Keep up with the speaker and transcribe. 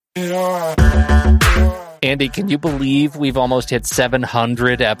Andy, can you believe we've almost hit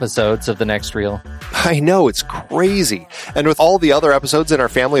 700 episodes of The Next Reel? I know, it's crazy. And with all the other episodes in our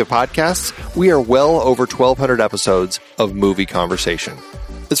family of podcasts, we are well over 1,200 episodes of movie conversation.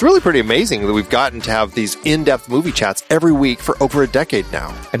 It's really pretty amazing that we've gotten to have these in-depth movie chats every week for over a decade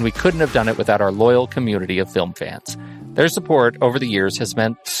now. And we couldn't have done it without our loyal community of film fans. Their support over the years has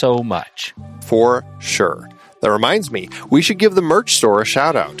meant so much. For sure. That reminds me, we should give the merch store a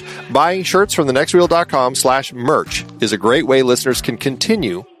shout out. Buying shirts from thenextreel.com/merch is a great way listeners can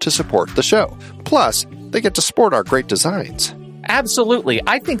continue to support the show. Plus, they get to sport our great designs. Absolutely.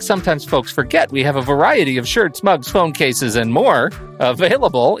 I think sometimes folks forget we have a variety of shirts, mugs, phone cases, and more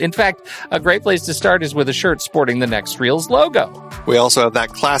available. In fact, a great place to start is with a shirt sporting the Next Reel's logo. We also have that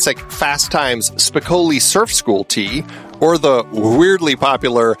classic Fast Times Spicoli Surf School tee, or the weirdly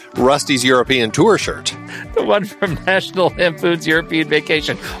popular Rusty's European Tour shirt. The one from National Lampoon's European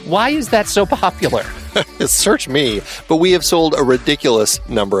Vacation. Why is that so popular? Search me, but we have sold a ridiculous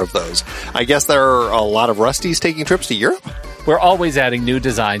number of those. I guess there are a lot of Rustys taking trips to Europe? We're always adding new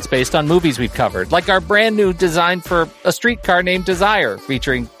designs based on movies we've covered, like our brand new design for a streetcar named Desire,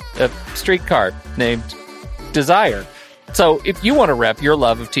 featuring a streetcar named Desire. So if you want to rep your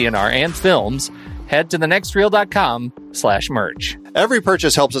love of TNR and films, head to thenextreel.com/merch. Every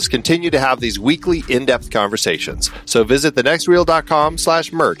purchase helps us continue to have these weekly in-depth conversations. So visit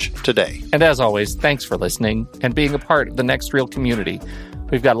thenextreel.com/merch today. And as always, thanks for listening and being a part of the Next Reel community.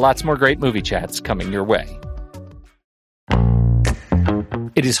 We've got lots more great movie chats coming your way.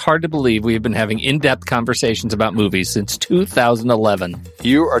 It is hard to believe we have been having in-depth conversations about movies since 2011.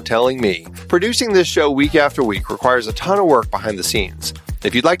 You are telling me. Producing this show week after week requires a ton of work behind the scenes.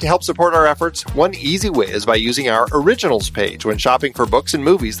 If you'd like to help support our efforts, one easy way is by using our Originals page when shopping for books and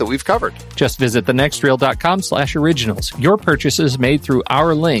movies that we've covered. Just visit thenextreel.com/originals. Your purchases made through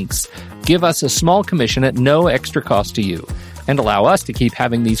our links give us a small commission at no extra cost to you and allow us to keep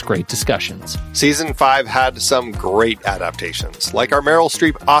having these great discussions. Season 5 had some great adaptations, like our Meryl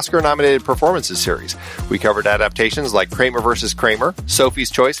Streep Oscar-nominated performances series. We covered adaptations like Kramer vs. Kramer,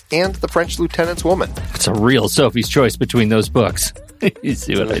 Sophie's Choice, and The French Lieutenant's Woman. It's a real Sophie's Choice between those books. You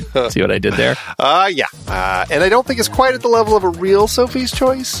see what I did there? Yeah. And I don't think it's quite at the level of a real Sophie's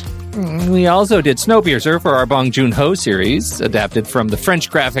Choice. We also did Snowpiercer for our Bong Joon-ho series, adapted from the French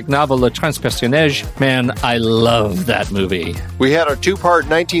graphic novel Le Transpersonnage. Man, I love that movie. We had our two-part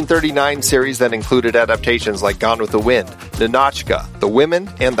 1939 series that included adaptations like Gone with the Wind, Ninotchka, The Women,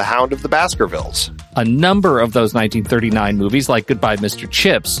 and The Hound of the Baskervilles. A number of those 1939 movies, like Goodbye, Mr.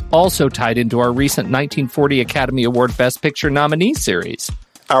 Chips, also tied into our recent 1940 Academy Award Best Picture nominee series.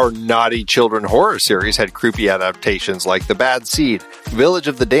 Our naughty children horror series had creepy adaptations like The Bad Seed, Village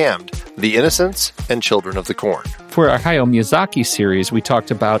of the Damned, The Innocents, and Children of the Corn. For our Hayao Miyazaki series, we talked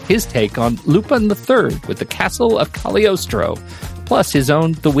about his take on Lupin III with The Castle of Cagliostro, plus his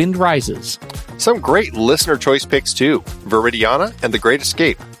own The Wind Rises. Some great listener choice picks too, Viridiana and The Great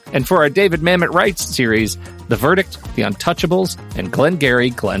Escape. And for our David Mamet Wright series, The Verdict, The Untouchables, and Glengarry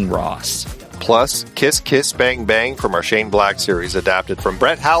Glen Ross. Plus, Kiss Kiss Bang Bang from our Shane Black series, adapted from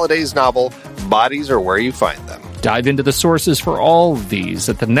Brett Halliday's novel, Bodies Are Where You Find Them. Dive into the sources for all of these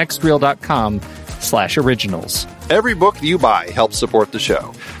at thenextreel.com/originals. Every book you buy helps support the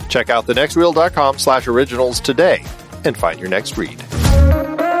show. Check out thenextreel.com/originals today and find your next read.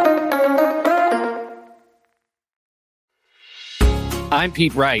 I'm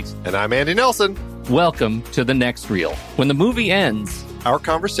Pete Wright. And I'm Andy Nelson. Welcome to The Next Reel. When the movie ends, our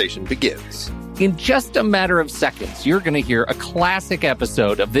conversation begins. In just a matter of seconds, you're going to hear a classic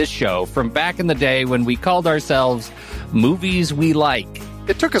episode of this show from back in the day when we called ourselves Movies We Like.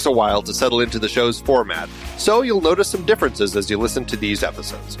 It took us a while to settle into the show's format, so you'll notice some differences as you listen to these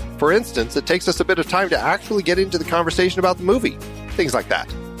episodes. For instance, it takes us a bit of time to actually get into the conversation about the movie. Things like that.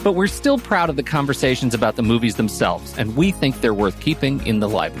 But we're still proud of the conversations about the movies themselves, and we think they're worth keeping in the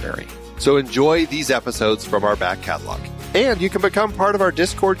library. So enjoy these episodes from our back catalog. And you can become part of our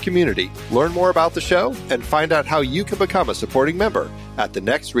Discord community, learn more about the show, and find out how you can become a supporting member at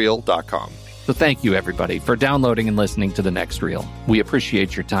thenextreel.com. So thank you, everybody, for downloading and listening to The Next Reel. We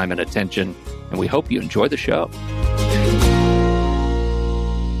appreciate your time and attention, and we hope you enjoy the show.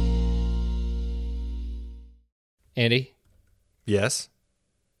 Andy? Yes?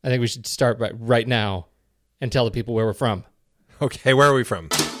 I think we should start right now and tell the people where we're from. Okay, where are we from?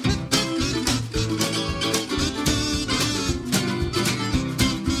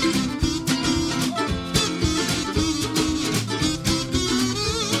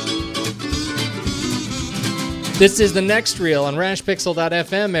 This is The Next Reel on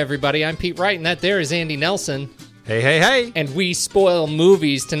rashpixel.fm, everybody. I'm Pete Wright, and that there is Andy Nelson. Hey, hey, hey. And we spoil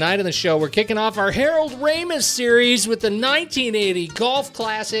movies. Tonight on the show, we're kicking off our Harold Ramis series with the 1980 golf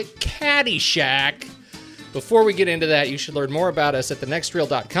classic Caddyshack. Before we get into that, you should learn more about us at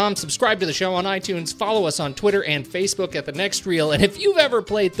thenextreel.com. Subscribe to the show on iTunes. Follow us on Twitter and Facebook at The Next Reel. And if you've ever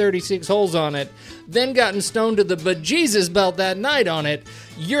played 36 holes on it, then gotten stoned to the bejesus belt that night on it,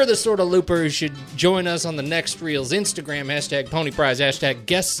 you're the sort of looper who should join us on The Next Reel's Instagram, hashtag PonyPrize, hashtag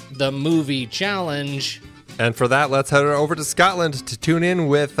Guess the Movie Challenge. And for that, let's head over to Scotland to tune in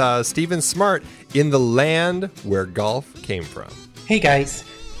with Stephen Smart in the land where golf came from. Hey guys,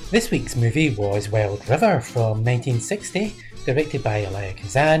 this week's movie was Wild River from 1960, directed by Elia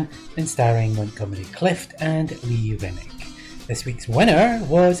Kazan and starring Montgomery Clift and Lee Remick. This week's winner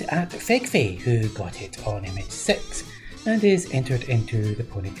was at Fegfay, who got it on MH6 and is entered into the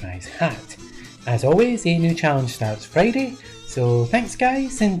Pony Prize hat. As always, a new challenge starts Friday, so thanks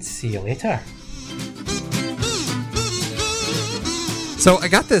guys and see you later. So I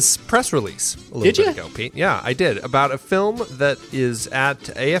got this press release a little Did bit you? ago, Pete. Yeah, I did. About a film that is at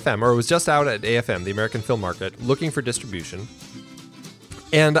AFM, or it was just out at AFM, the American Film Market, looking for distribution.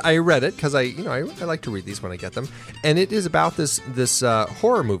 And I read it because I like to read these when I get them. And it is about this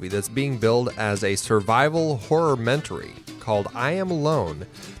horror movie that's being billed as a survival horror-mentary called I Am Alone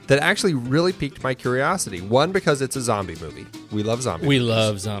that actually really piqued my curiosity. One, because it's a zombie movie. We love zombie movies. We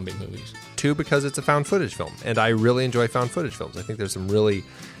love zombie movies. Two, because it's a found footage film, and I really enjoy found footage films. I think there's some really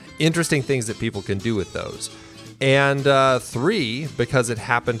interesting things that people can do with those. And three, because it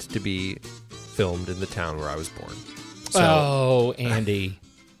happened to be filmed in the town where I was born. So, Andy.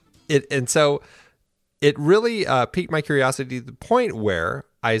 So it really piqued my curiosity to the point where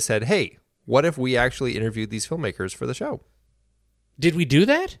I said, hey, what if we actually interviewed these filmmakers for the show? Did we do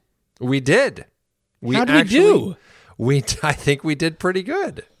that? We did. How did we do? I think we did pretty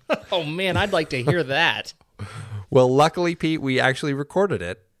good. Oh, man, I'd like to hear that. Well, luckily, Pete, we actually recorded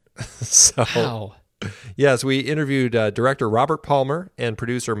it. So, Wow. Yes, we interviewed director Robert Palmer and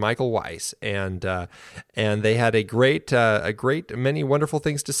producer Michael Weiss, and they had a great many wonderful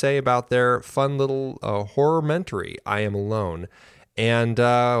things to say about their fun little horror-mentary, I Am Alone. And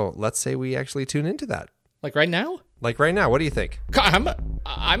let's say we actually tune into that. Like right now? Like right now, what do you think? I'm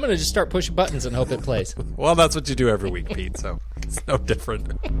going to just start pushing buttons and hope it plays. Well, that's what you do every week, Pete, so it's no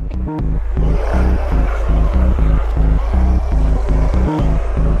different.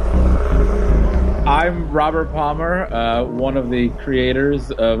 I'm Robert Palmer, one of the creators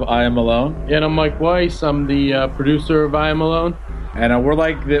of I Am Alone. And I'm Mike Weiss. I'm the producer of I Am Alone. And we're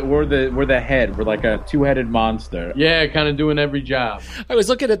the head. We're like a two-headed monster. Yeah, kind of doing every job. I was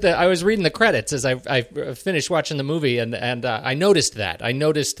reading the credits as I finished watching the movie, and I noticed that. I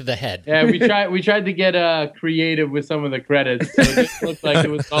noticed the head. Yeah, we tried to get creative with some of the credits, so it just looked like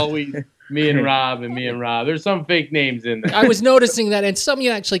it was always me and Rob. There's some fake names in there. I was noticing that, and some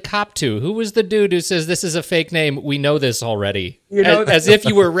you actually copped to. Who was the dude who says, this is a fake name? We know this already. As if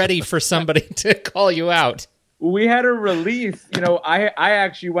you were ready for somebody to call you out. We had a release. I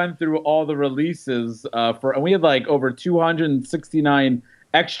actually went through all the releases and we had like over 269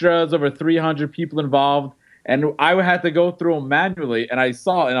 extras, over 300 people involved. And I had to go through them manually, and I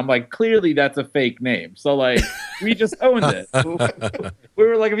saw it, and I'm like, clearly that's a fake name. So, like, we just owned it. We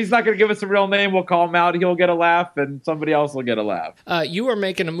were like, if he's not going to give us a real name, we'll call him out. He'll get a laugh, and somebody else will get a laugh. You are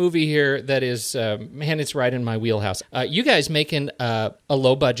making a movie here that is, man, it's right in my wheelhouse. You guys making a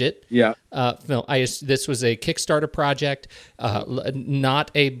low-budget film. This was a Kickstarter project, not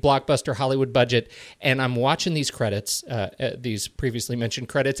a blockbuster Hollywood budget. And I'm watching these credits, these previously mentioned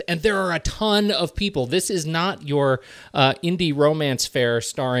credits, and there are a ton of people. This is not your indie romance fare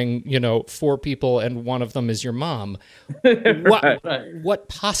starring, 4 people and one of them is your mom. What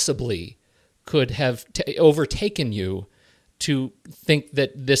possibly could have overtaken you to think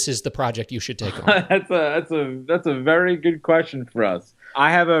that this is the project you should take on? That's a very good question for us.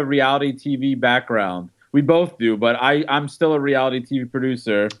 I have a reality TV background. We both do, but I'm still a reality TV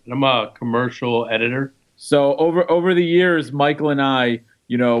producer. I'm a commercial editor. So over the years, Michael and I,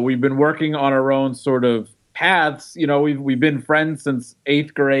 we've been working on our own sort of paths. We've been friends since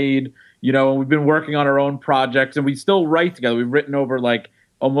 8th grade. We've been working on our own projects, and we still write together. We've written over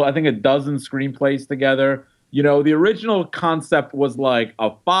almost, I think, a dozen screenplays together. The original concept was like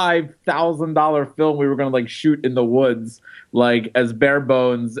a $5,000 film we were going to shoot in the woods, as bare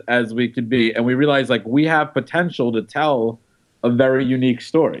bones as we could be. And we realized we have potential to tell a very unique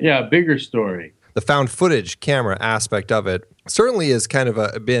story. Yeah, a bigger story. The found footage camera aspect of it certainly has kind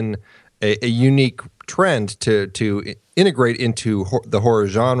of been a unique trend to integrate into the horror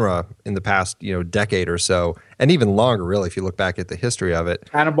genre in the past decade or so, and even longer, really, if you look back at the history of it.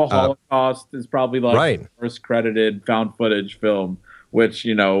 Cannibal Holocaust is probably the first credited found footage film, which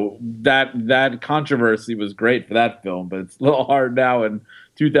that controversy was great for that film, but it's a little hard now in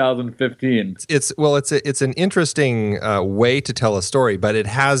 2015. It's an interesting way to tell a story, but it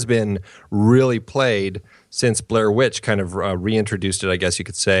has been really played since Blair Witch kind of reintroduced it, I guess you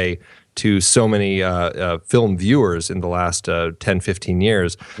could say, to so many film viewers in the last 10, 15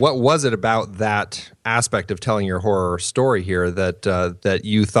 years. What was it about that aspect of telling your horror story here that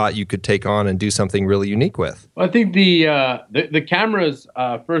you thought you could take on and do something really unique with? Well, I think the cameras,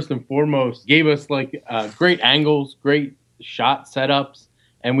 first and foremost, gave us great angles, great shot setups,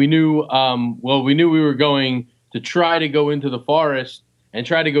 and we knew we were going to try to go into the forest and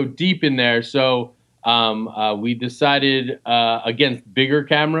try to go deep in there. So we decided against bigger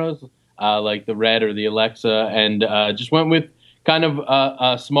cameras like the Red or the Alexa, and just went with kind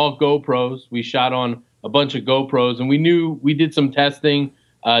of small GoPros. We shot on a bunch of GoPros, and we knew we did some testing,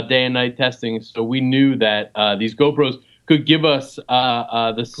 day and night testing, so we knew that these GoPros could give us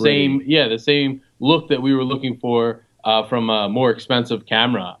the same look that we were looking for from a more expensive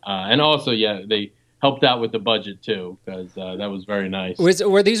camera, and also they helped out with the budget too, because that was very nice.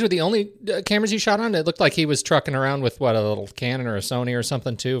 Were these the only cameras you shot on? It looked like he was trucking around with a little Canon or a Sony or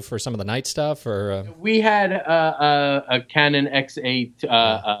something too for some of the night stuff. Or we had a Canon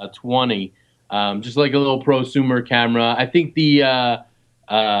X8 20, just like a little prosumer camera. I think I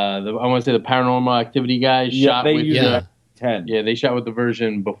want to say the Paranormal Activity guys shot with the 10. Yeah, they shot with the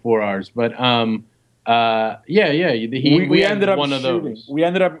version before ours, but. We ended up one of those. We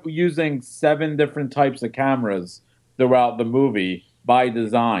ended up using 7 different types of cameras throughout the movie by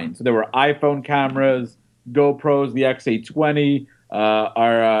design. So there were iPhone cameras, GoPros, the X820.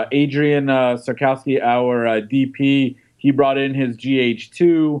 Our Adrian Sarkowski, our DP, he brought in his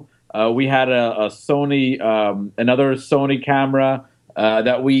GH2. We had a Sony, another Sony camera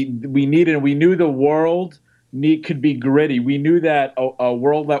that we needed. We knew the world could be gritty. We knew that a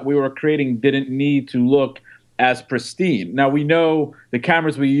world that we were creating didn't need to look as pristine. Now, we know the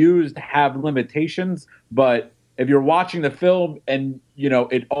cameras we used have limitations, but if you're watching the film and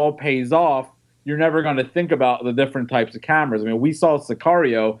it all pays off, you're never going to think about the different types of cameras. I mean, we saw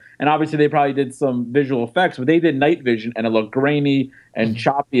Sicario, and obviously they probably did some visual effects, but they did night vision, and it looked grainy and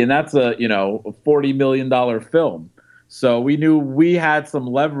choppy, and that's a $40 million film. So we knew we had some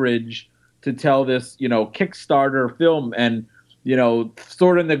leverage to tell this, Kickstarter film, and,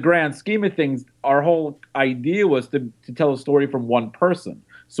 sort of in the grand scheme of things, our whole idea was to tell a story from one person.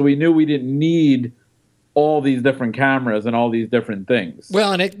 So we knew we didn't need all these different cameras and all these different things.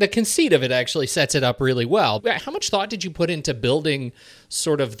 Well, and the conceit of it actually sets it up really well. How much thought did you put into building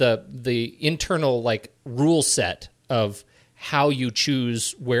sort of the internal rule set of how you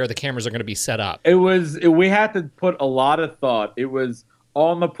choose where the cameras are going to be set up? We had to put a lot of thought. It was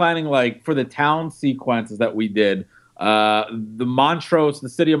all in the planning, for the town sequences that we did. The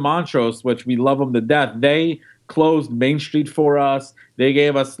city of Montrose, which we love them to death, they closed Main Street for us. They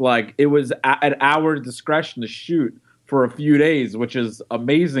gave us it was at our discretion to shoot for a few days, which is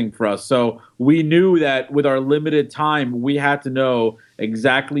amazing for us. So we knew that with our limited time, we had to know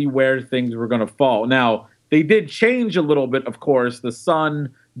exactly where things were going to fall. Now, they did change a little bit, of course. The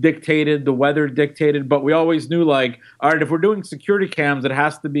sun dictated, the weather dictated, but we always knew all right, if we're doing security cams, it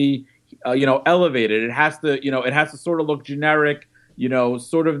has to be elevated. It has to sort of look generic.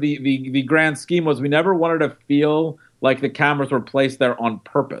 Sort of the grand scheme was we never wanted to feel like the cameras were placed there on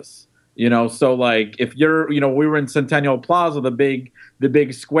purpose. So if you're we were in Centennial Plaza, the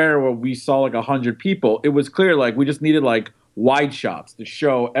big square where we saw 100 people, it was clear we just needed wide shots to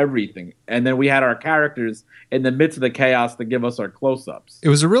show everything, and then we had our characters in the midst of the chaos to give us our close-ups. It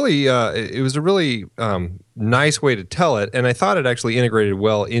was a really nice way to tell it, and I thought it actually integrated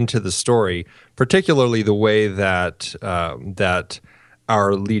well into the story, particularly the way that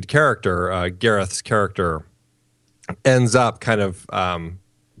our lead character, Gareth's character, ends up kind of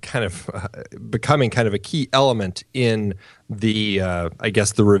becoming kind of a key element in the I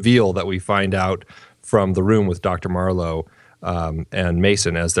guess the reveal that we find out from the room with Dr. Marlowe and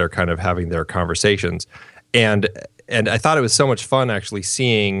Mason as they're kind of having their conversations. And I thought it was so much fun actually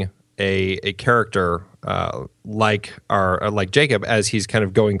seeing a character like Jacob as he's kind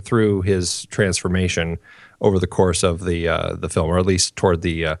of going through his transformation over the course of the film, or at least toward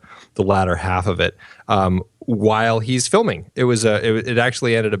the latter half of it, while he's filming. It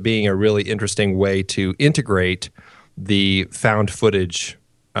actually ended up being a really interesting way to integrate the found footage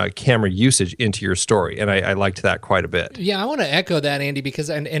camera usage into your story, and I liked that quite a bit. Yeah, I want to echo that, Andy, because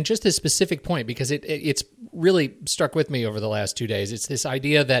and just this specific point, because it's really struck with me over the last 2 days. It's this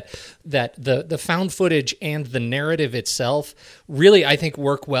idea that the found footage and the narrative itself really, I think,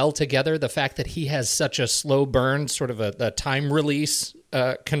 work well together. The fact that he has such a slow burn, sort of a time release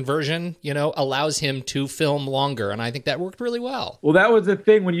conversion, allows him to film longer, and I think that worked really well. Well, that was the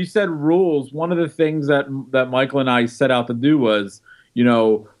thing when you said rules. One of the things that Michael and I set out to do was,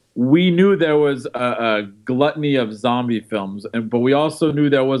 we knew there was a gluttony of zombie films, but we also knew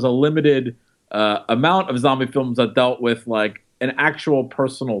there was a limited amount of zombie films that dealt with like an actual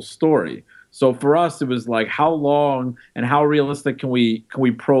personal story. So for us, it was like, how long and how realistic can we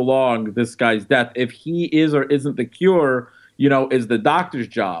prolong this guy's death? If he is or isn't the cure, is the doctor's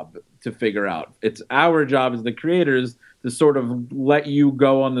job to figure out. It's our job as the creators to sort of let you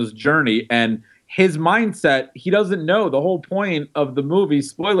go on this journey. And his mindset, he doesn't know. The whole point of the movie,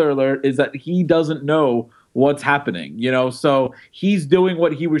 spoiler alert, is that he doesn't know what's happening, so he's doing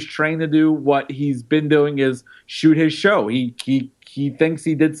what he was trained to do. What he's been doing is shoot his show. He thinks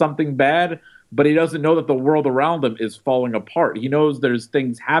he did something bad, but he doesn't know that the world around him is falling apart. He knows there's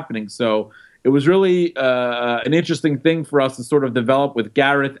things happening. So it was really an interesting thing for us to sort of develop with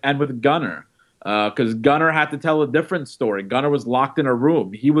Gareth and with Gunnar, because Gunnar had to tell a different story. Gunnar was locked in a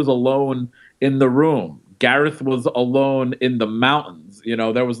room. He was alone in the room. Gareth was alone in the mountains.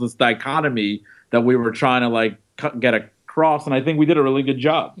 There was this dichotomy that we were trying to get across, and I think we did a really good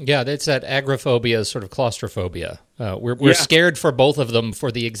job. Yeah, it's that agoraphobia, sort of claustrophobia. We're scared for both of them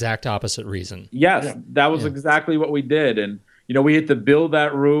for the exact opposite reason. Yes, that was exactly what we did, and we had to build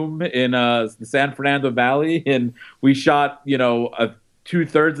that room in the San Fernando Valley, and we shot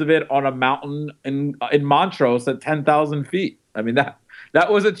 2/3 of it on a mountain in Montrose at 10,000 feet. I mean that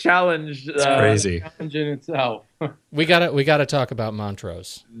was a challenge. It's crazy. Challenge in itself. We gotta talk about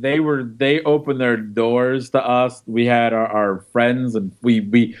Montrose. They opened their doors to us. We had our friends, and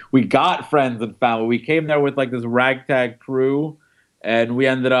we got friends and family. We came there with like this ragtag crew, and we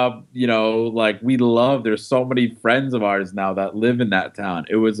ended up, there's so many friends of ours now that live in that town.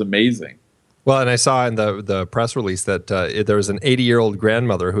 It was amazing. Well, and I saw in the press release that there was an 80-year-old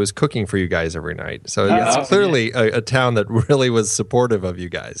grandmother who was cooking for you guys every night. So it's clearly a town that really was supportive of you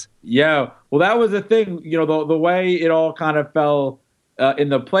guys. Yeah. Well, that was the thing. The way it all kind of fell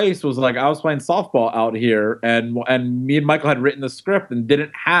into place was like I was playing softball out here, and me and Michael had written the script and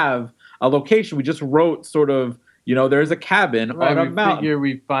didn't have a location. We just wrote sort of, there's a cabin on a mountain. Figure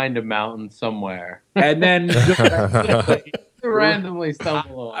we'd find a mountain somewhere. And then randomly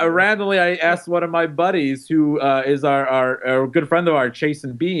stumble on. Randomly, I asked one of my buddies, who is our good friend of ours, Chase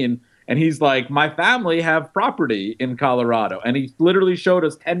and Bean, and he's like, my family have property in Colorado. And he literally showed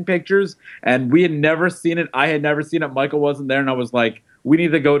us 10 pictures, and we had never seen it. I had never seen it. Michael wasn't there, and I was like, we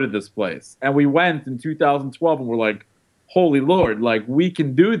need to go to this place. And we went in 2012, and we're like, holy Lord, like, we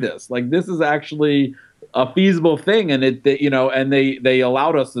can do this. Like, this is actually a feasible thing. And they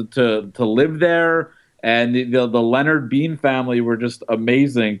allowed us to live there. And the Leonard Bean family were just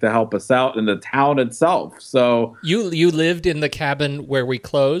amazing to help us out in the town itself. So you lived in the cabin where we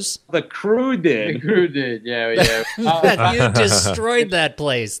close? The crew did. The crew did, yeah. You destroyed that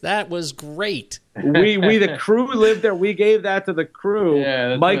place. That was great. We the crew lived there. We gave that to the crew.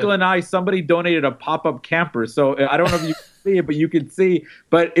 Yeah, Michael and I, somebody donated a pop-up camper. So I don't know if you can see it, but you can see.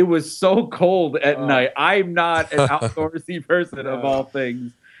 But it was so cold at night. I'm not an outdoorsy person of all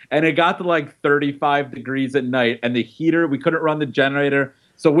things. And it got to like 35 degrees at night, and the heater, we couldn't run the generator.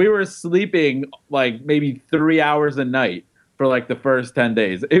 So we were sleeping like maybe 3 hours a night for like the first 10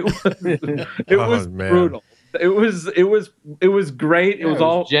 days. It was brutal. It was great. Yeah, it was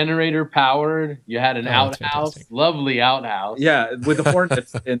all generator powered. You had an outhouse, lovely outhouse. Yeah, with the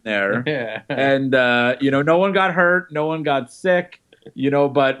hornets in there. Yeah. And no one got hurt, no one got sick,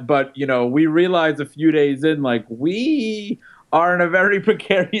 but we realized a few days in, like, we are in a very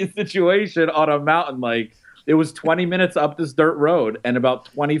precarious situation on a mountain. Like, it was 20 minutes up this dirt road and about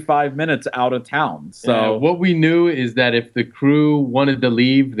 25 minutes out of town. So what we knew is that if the crew wanted to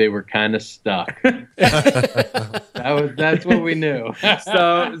leave, they were kind of stuck. That's what we knew.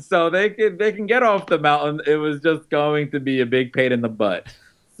 so they can get off the mountain. It was just going to be a big pain in the butt.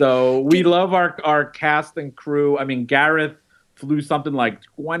 So we love our cast and crew. I mean, Gareth flew something like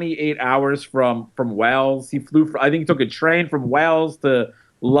 28 hours from Wales. He flew, I think he took a train from Wales to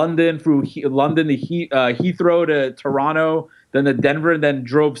London, through London to Heathrow to Toronto, then to Denver, and then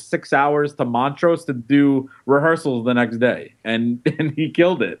drove 6 hours to Montrose to do rehearsals the next day. And he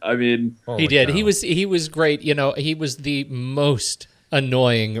killed it. I mean, he did. Cow. He was great. He was the most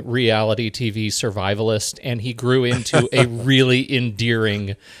annoying reality TV survivalist, and he grew into a really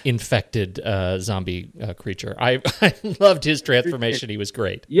endearing, infected zombie creature. I loved his transformation. He was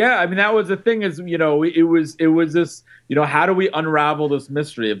great. Yeah, I mean, that was the thing is, it was this, how do we unravel this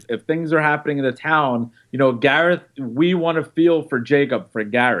mystery? If things are happening in the town, Gareth, we want to feel for Jacob, for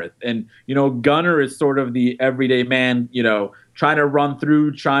Gareth. And, Gunnar is sort of the everyday man, trying to run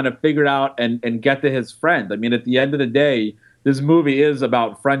through, trying to figure it out and get to his friend. I mean, at the end of the day, this movie is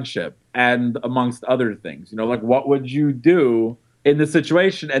about friendship and amongst other things. Like, what would you do in this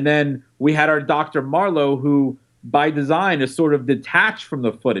situation? And then we had our Dr. Marlowe, who by design is sort of detached from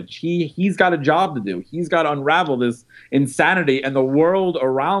the footage. He's got a job to do. He's got to unravel this insanity, and the world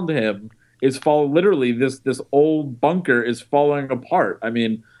around him is literally this old bunker is falling apart. I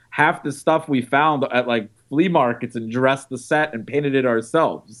mean, half the stuff we found at like flea markets and dressed the set and painted it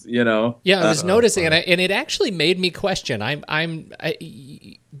ourselves, Yeah, I was noticing, and it actually made me question.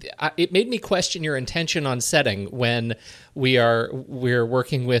 It made me question your intention on setting when we're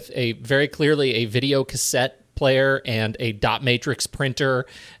working with a very clearly a video cassette player and a dot matrix printer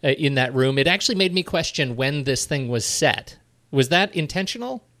in that room. It actually made me question when this thing was set. Was that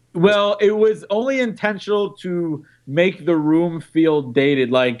intentional? Well, it was only intentional to make the room feel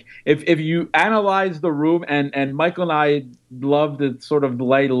dated. Like if you analyze the room, and Michael and I love to sort of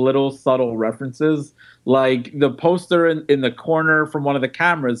lay little subtle references. Like the poster in the corner from one of the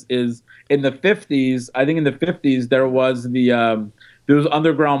cameras is in the 50s. I think in the 50s there was those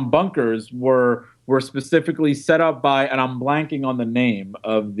underground bunkers were specifically set up by, and I'm blanking on the name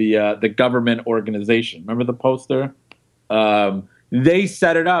of the government organization. Remember the poster? They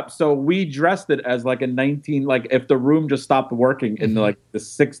set it up, so we dressed it as like if the room just stopped working in the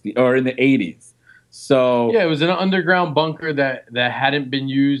 60s or in the 80s. So yeah, it was an underground bunker that hadn't been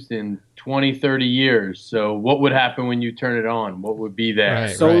used in 20, 30 years. So what would happen when you turn it on? What would be there?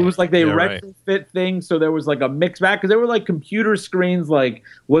 Right, it was like they retrofit things, so there was like a mix back, because there were like computer screens. Like,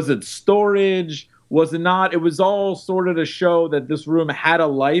 was it storage? Was it not? It was all sort of to show that this room had a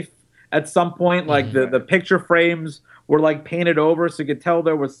life at some point. Like the picture frames were like painted over, so you could tell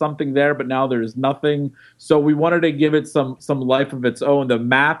there was something there, but now there's nothing. So we wanted to give it some life of its own. The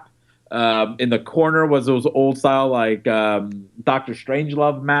map in the corner was those old style like Dr.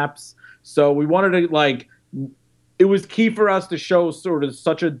 Strangelove maps. So we wanted to it was key for us to show sort of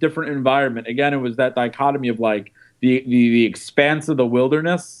such a different environment. Again, it was that dichotomy of like the expanse of the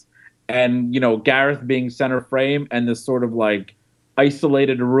wilderness, and Gareth being center frame, and this sort of like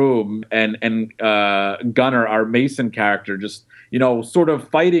isolated room, and Gunnar, our Mason character, just sort of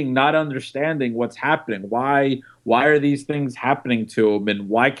fighting, not understanding what's happening. Why are these things happening to him, and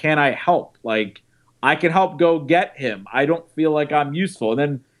why can't I help? Like, I can help go get him. I don't feel like I'm useful. And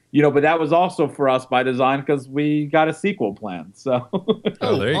then but that was also for us by design, because we got a sequel plan. So,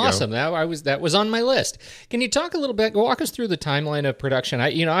 there you awesome! Go. That was on my list. Can you talk a little bit? Walk us through the timeline of production.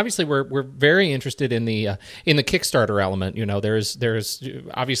 Obviously we're very interested in the Kickstarter element. There's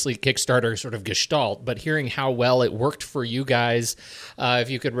obviously Kickstarter sort of gestalt, but hearing how well it worked for you guys, if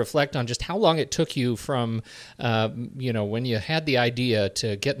you could reflect on just how long it took you from when you had the idea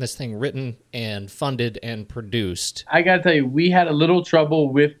to getting this thing written and funded and produced. I gotta tell you, we had a little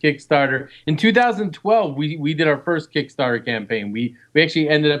trouble with Kickstarter. In 2012, we did our first Kickstarter campaign. We actually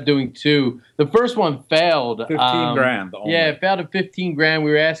ended up doing two. The first one failed. 15 grand. Only. Yeah, it failed at 15 grand. We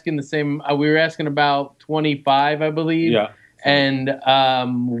were asking the same. We were asking about 25, I believe. Yeah. And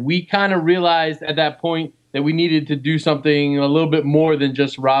we kind of realized at that point that we needed to do something a little bit more than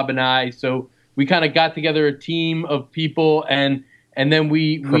just Rob and I. So we kind of got together a team of people, and then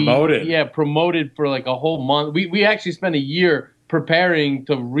we promoted for like a whole month. We actually spent a year preparing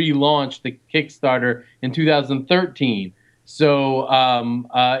to relaunch the Kickstarter in 2013. So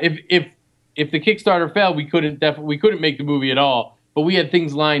if the Kickstarter failed, we couldn't make the movie at all. But we had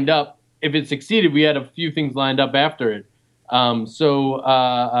things lined up. If it succeeded, we had a few things lined up after it.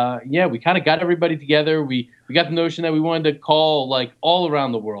 We kind of got everybody together. We got the notion that we wanted to call like all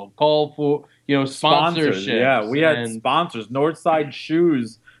around the world, call for sponsorships. Yeah, we had sponsors. Northside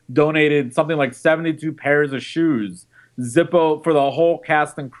Shoes donated something like 72 pairs of shoes. Zippo for the whole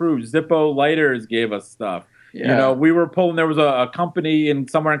cast and crew. Zippo Lighters gave us stuff. Yeah. We were pulling. There was a company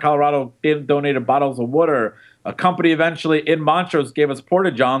somewhere in Colorado donated bottles of water. A company eventually in Montrose gave us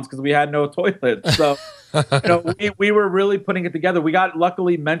porta-johns because we had no toilets. So we were really putting it together. We got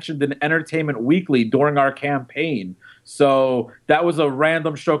luckily mentioned in Entertainment Weekly during our campaign. So that was a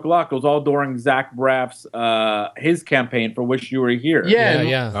random stroke of luck. It was all during Zach Braff's his campaign for Wish You Were Here.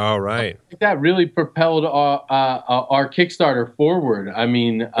 Yeah. All right. That really propelled our Kickstarter forward. I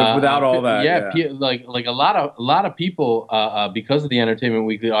mean, without all that, like a lot of people, because of the Entertainment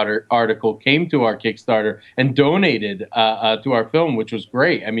Weekly article, came to our Kickstarter and donated to our film, which was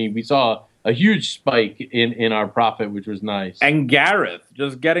great. I mean, we saw a huge spike in our profit, which was nice. And Gareth,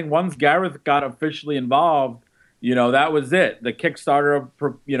 once Gareth got officially involved, that was it. The Kickstarter,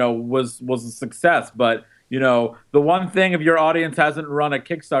 was a success. But, the one thing, if your audience hasn't run a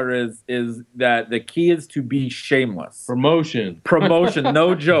Kickstarter, is that the key is to be shameless. Promotion,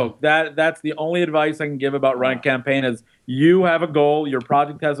 no joke. That's the only advice I can give about running a campaign is you have a goal, your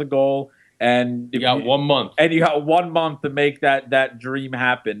project has a goal, and you got 1 month. And you got 1 month to make that dream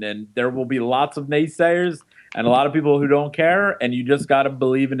happen. And there will be lots of naysayers and a lot of people who don't care, and you just got to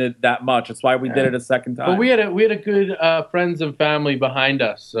believe in it that much. That's why we did it a second time. But we had a good friends and family behind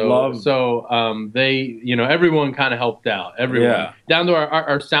us, so they, everyone kind of helped out. Everyone down to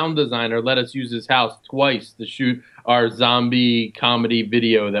our sound designer let us use his house twice to shoot our zombie comedy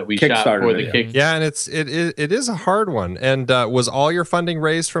video that we shot for the Kickstarter. Yeah, and it is a hard one. And was all your funding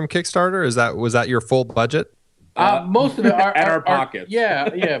raised from Kickstarter? Was that your full budget? Most of it are at our pockets.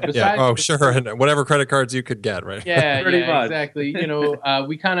 Besides, sure, and whatever credit cards you could get, right? Yeah, Pretty much. Exactly.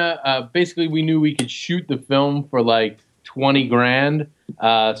 We kind of basically we knew we could shoot the film for like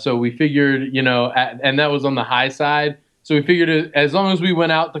 $20,000. So we figured, and that was on the high side. So we figured as long as we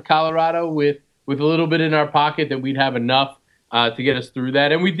went out to Colorado with a little bit in our pocket, that we'd have enough to get us through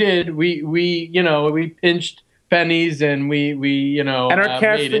that, and we did. We pinched pennies, and we and our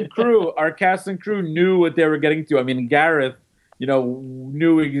cast and crew knew what they were getting to. I mean, Gareth,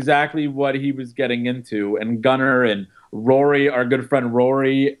 knew exactly what he was getting into, and Gunnar and Rory, our good friend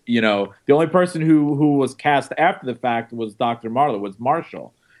Rory, the only person who was cast after the fact was Dr. Marlowe, was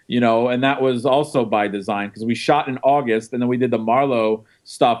Marshall, and that was also by design because we shot in August and then we did the Marlowe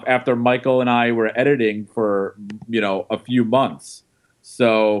stuff after Michael and I were editing for, a few months.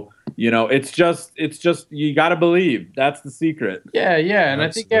 So, it's just you got to believe. That's the secret. Yeah, and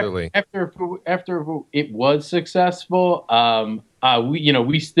absolutely. I think after it was successful,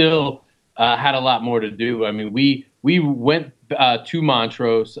 we still had a lot more to do. I mean, we went to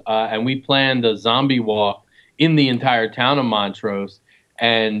Montrose and we planned a zombie walk in the entire town of Montrose,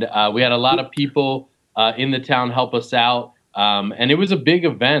 and we had a lot of people in the town help us out. And it was a big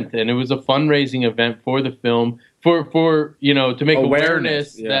event, and it was a fundraising event for the film, for to make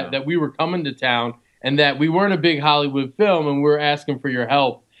awareness that we were coming to town and that we weren't a big Hollywood film and we were asking for your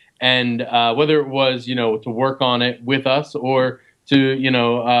help. And whether it was, to work on it with us or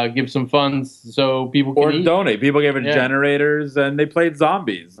to, give some funds so people can eat. Donate. People gave us generators, and they played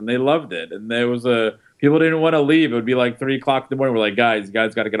zombies, and they loved it. And there was people didn't want to leave. It would be like 3:00 in the morning. We're like, guys, you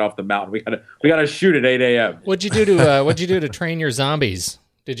guys got to get off the mountain. We got to shoot at 8 a.m. What'd you do to train your zombies?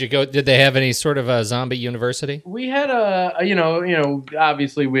 Did they have any sort of a zombie university? We had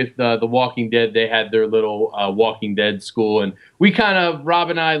obviously with The Walking Dead, they had their little Walking Dead school, and we kind of,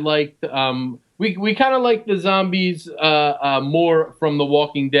 Rob and I liked, we kind of liked the zombies more from The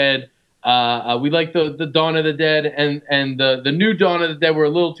Walking Dead. We liked the Dawn of the Dead, and the new Dawn of the Dead were a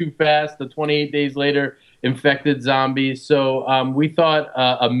little too fast. The 28 days later infected zombies. So we thought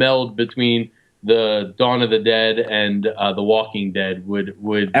a meld between the Dawn of the Dead and The Walking Dead would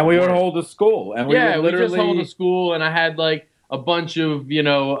and we would hold a school, and we just hold a school, and I had like a bunch of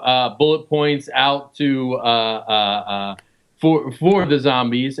bullet points out to for the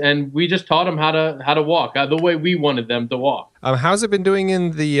zombies, and we just taught them how to walk the way we wanted them to walk. How's it been doing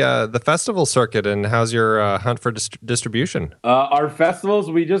in the festival circuit, and how's your hunt for distribution? Our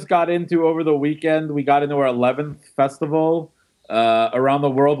festivals, we just got into over the weekend. We got into our 11th festival around the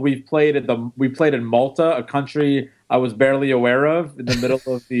world. We played in Malta, a country I was barely aware of, in the middle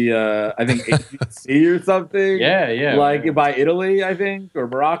of the I think Sea or something. Yeah, like by Italy, I think, or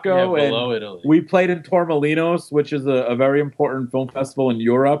Morocco. Yeah, below Italy. We played in Torremolinos, which is a very important film festival in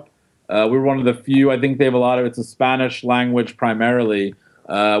Europe. We were one of the few. I think they have a lot of. It's a Spanish language primarily.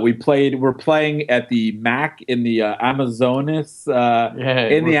 We're playing at the MAC in the Amazonas.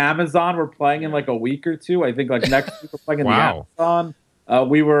 The Amazon, we're playing in like a week or two. I think like next week we're playing in the Amazon.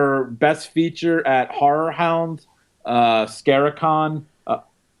 We were best feature at Horror Hound, Scaricon.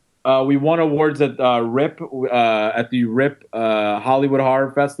 We won awards at the RIP Hollywood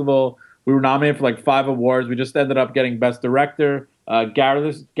Horror Festival. We were nominated for like 5 awards. We just ended up getting Best Director,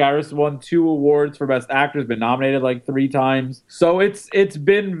 Garrus won 2 awards for Best Actor, has been nominated like 3 times. So it's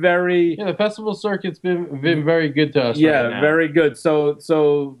been very... Yeah, the festival circuit's been very good to us Yeah, right now. very good.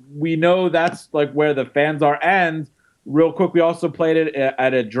 So we know that's like where the fans are. And real quick, we also played it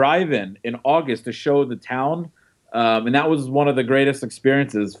at a drive-in in August to show the town. And that was one of the greatest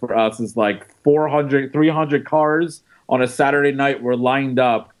experiences for us. Is like 300 cars on a Saturday night were lined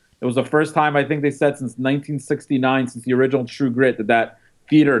up. It was the first time, I think they said, since 1969, since the original True Grit, that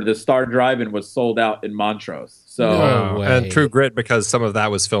theater, the Star Drive-In, was sold out in Montrose. So, No way. And True Grit, because some of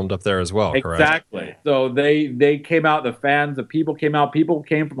that was filmed up there as well, correct? Exactly. So they came out, the fans, the people came out. People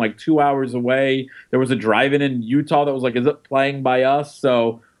came from like 2 hours away. There was a drive-in in Utah that was like, is it playing by us?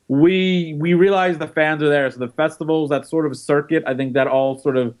 So we realized the fans are there. So the festivals, that sort of circuit, I think that all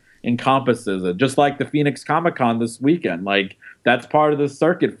sort of encompasses it. Just like the Phoenix Comic-Con this weekend. Like, that's part of the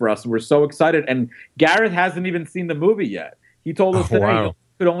circuit for us. We're so excited. And Gareth hasn't even seen the movie yet. He told us today he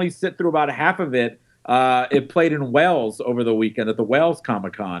could only sit through about half of it. It played in Wales over the weekend at the Wales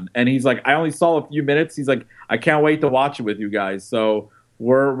Comic-Con. And he's like, I only saw a few minutes. He's like, I can't wait to watch it with you guys. So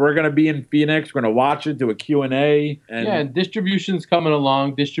we're going to be in Phoenix. We're going to watch it, do a Q&A. And distribution's coming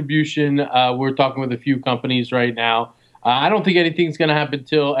along. Distribution, we're talking with a few companies right now. I don't think anything's going to happen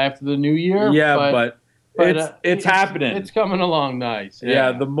till after the new year. Yeah, but it's happening. It's coming along nice.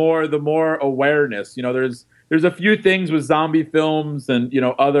 Yeah, the more awareness. You know, there's a few things with zombie films and, you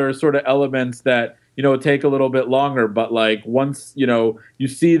know, other sort of elements that, you know, take a little bit longer. But like once, you know, you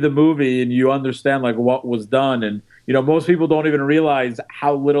see the movie and you understand like what was done, and, you know, most people don't even realize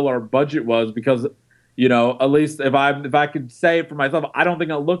how little our budget was because, you know, at least if I could say it for myself, I don't think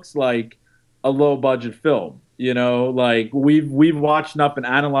it looks like a low budget film. You know, like we've watched enough and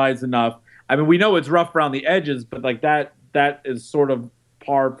analyzed enough. I mean, we know it's rough around the edges, but like that is sort of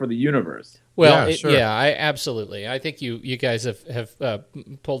par for the universe. Well, Yeah, sure. I absolutely. I think you guys have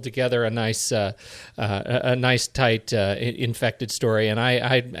pulled together a nice tight infected story, and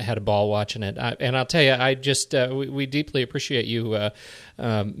I had a ball watching it. And I'll tell you, I just we deeply appreciate you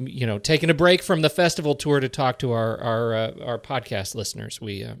taking a break from the festival tour to talk to our podcast listeners.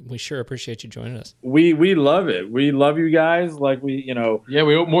 We sure appreciate you joining us. We love it. We love you guys. Like we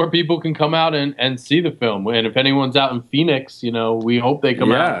hope more people can come out and see the film. And if anyone's out in Phoenix, you know, we hope they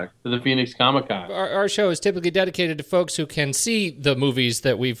come out to the Phoenix Comic-Con. Our show is typically dedicated to folks who can see the movies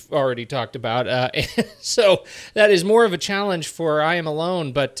that we've already talked about. So that is more of a challenge for I Am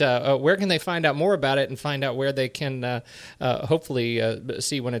Alone, but where can they find out more about it and find out where they can hopefully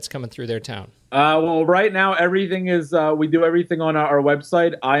see when it's coming through their town? Well, right now, everything is, we do everything on our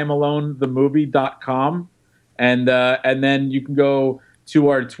website, IamAloneTheMovie.com. And then you can go to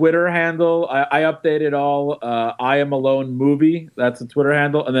our Twitter handle. I update it all. I Am Alone Movie. That's the Twitter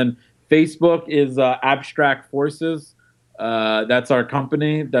handle. And then Facebook is Abstract Forces. That's our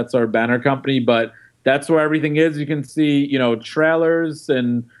company. That's our banner company. But that's where everything is. You can see, you know, trailers,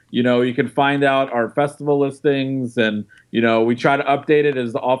 and, you know, you can find out our festival listings, and, you know, we try to update it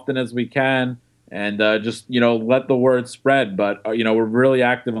as often as we can, and just, you know, let the word spread. But, you know, we're really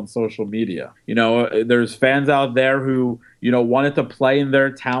active on social media. You know, there's fans out there who, you know, wanted to play in their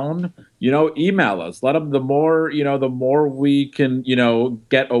town. You know, email us. Let them, the more we can, you know,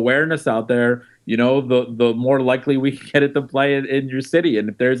 get awareness out there, you know, the more likely we can get it to play in your city. And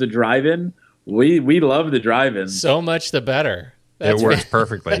if there's a drive-in, we love the drive-in. So much the better. It works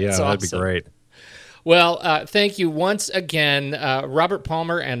perfectly. Yeah, awesome. That'd be great. Well, thank you once again, Robert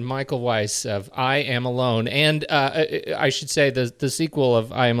Palmer and Michael Weiss of I Am Alone. And I should say the sequel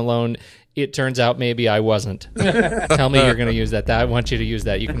of I Am Alone, It Turns Out Maybe I Wasn't. Tell me you're going to use that. I want you to use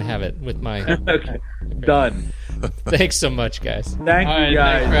that. You can have it with my... Okay. Done. Thanks so much, guys. Thank you,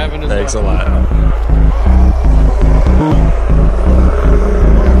 guys. Thanks for having us. Thanks a lot.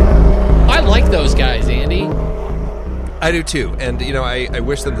 I like those guys, Andy. I do too, and you know, I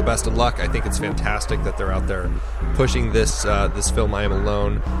wish them the best of luck. I think it's fantastic that they're out there pushing this film. I Am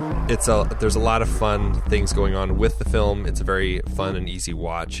Alone. There's a lot of fun things going on with the film. It's a very fun and easy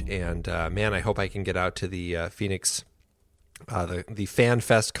watch, and man, I hope I can get out to the Phoenix, the Fan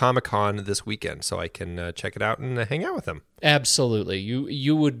Fest Comic-Con this weekend, so I can check it out and hang out with them. Absolutely,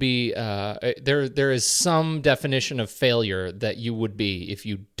 you would be there is some definition of failure that you would be if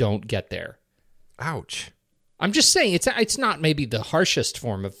you don't get there. Ouch. I'm just saying, it's not maybe the harshest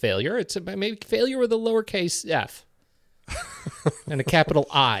form of failure. It's maybe failure with a lowercase f and a capital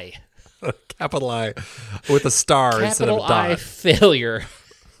I. Capital I with a star instead of capital a dot. I failure.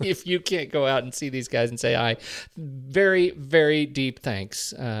 if you can't go out and see these guys and say hi, very, very deep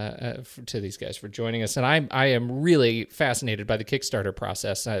thanks to these guys for joining us. And I am really fascinated by the Kickstarter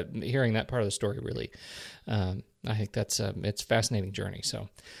process. Hearing that part of the story really, I think it's a fascinating journey. So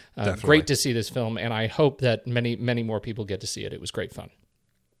great to see this film, and I hope that many, many more people get to see it. It was great fun.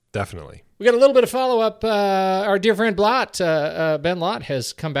 Definitely. We got a little bit of follow-up. Our dear friend Blot, Ben Lott,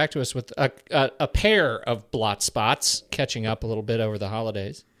 has come back to us with a pair of Blot spots, catching up a little bit over the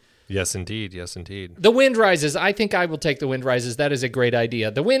holidays. Yes, indeed. Yes, indeed. The Wind Rises. I think I will take The Wind Rises. That is a great idea.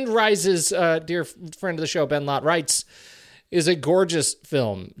 The Wind Rises, dear friend of the show, Ben Lott, writes, is a gorgeous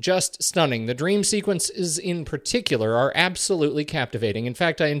film, just stunning. The dream sequences in particular are absolutely captivating. In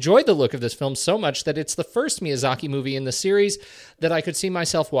fact, I enjoyed the look of this film so much that it's the first Miyazaki movie in the series that I could see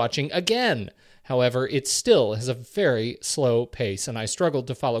myself watching again. However, it still has a very slow pace, and I struggled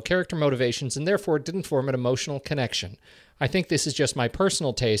to follow character motivations and therefore didn't form an emotional connection. I think this is just my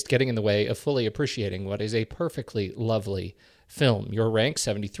personal taste getting in the way of fully appreciating what is a perfectly lovely film. Your rank,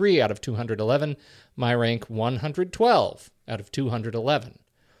 73 out of 211. My rank, 112 out of 211.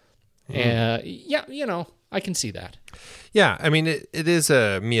 Yeah, I can see that. Yeah, I mean, it is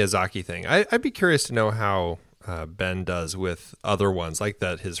a Miyazaki thing. I'd be curious to know how Ben does with other ones like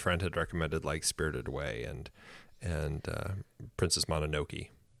that his friend had recommended, like Spirited Away and Princess Mononoke.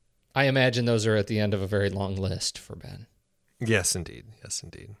 I imagine those are at the end of a very long list for Ben. Yes, indeed. Yes,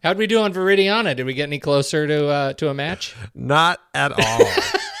 indeed. How'd we do on Viridiana? Did we get any closer to a match? Not at all.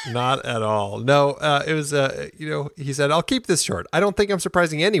 Not at all. No, it was, he said, I'll keep this short. I don't think I'm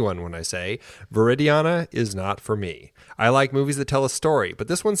surprising anyone when I say Viridiana is not for me. I like movies that tell a story, but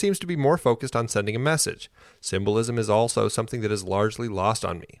this one seems to be more focused on sending a message. Symbolism is also something that is largely lost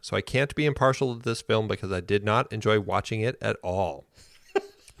on me, so I can't be impartial to this film because I did not enjoy watching it at all.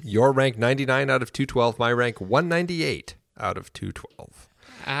 Your rank 99 out of 212, my rank 198 out of 212.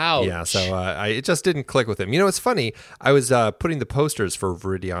 Ouch. Yeah, so it just didn't click with him. You know, it's funny. I was putting the posters for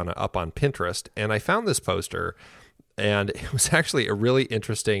Viridiana up on Pinterest, and I found this poster, and it was actually a really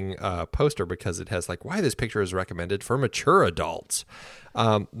interesting poster because it has like why this picture is recommended for mature adults.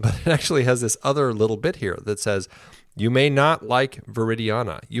 But it actually has this other little bit here that says, you may not like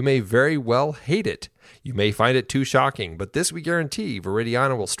Viridiana. You may very well hate it. You may find it too shocking, but this we guarantee,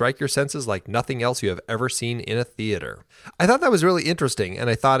 Viridiana will strike your senses like nothing else you have ever seen in a theater. I thought that was really interesting, and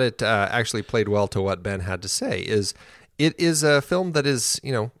I thought it actually played well to what Ben had to say, it is a film that is,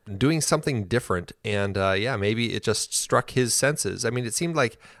 doing something different, and maybe it just struck his senses. I mean, it seemed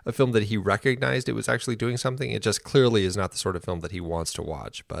like a film that he recognized it was actually doing something. It just clearly is not the sort of film that he wants to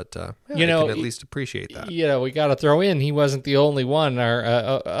watch, but I can at least appreciate that. We got to throw in, he wasn't the only one.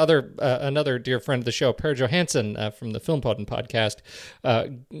 Our another dear friend of the show, Per Johansson from the Film Podden podcast,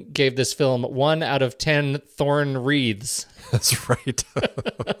 gave this film 1 out of 10 thorn wreaths. That's right.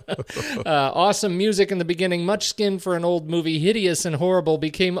 Awesome music in the beginning, much skin for an old movie, hideous and horrible,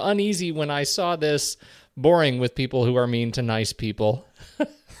 became uneasy when I saw this, boring with people who are mean to nice people.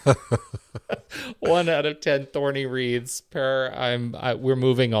 1 out of 10 thorny wreaths. We're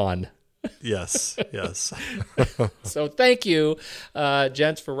moving on. Yes. So thank you,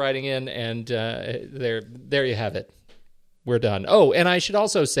 gents, for writing in, and there you have it. We're done. Oh, and I should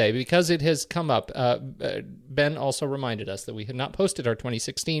also say, because it has come up, Ben also reminded us that we had not posted our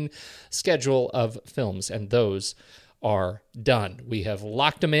 2016 schedule of films, and those are done. We have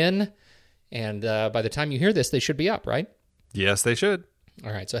locked them in, and by the time you hear this, they should be up, right? Yes, they should.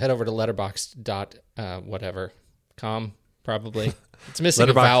 All right, so head over to letterboxd.com, probably. It's missing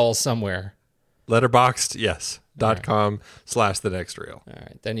a vowel somewhere. Letterboxd, yes. .com/The Next Reel. All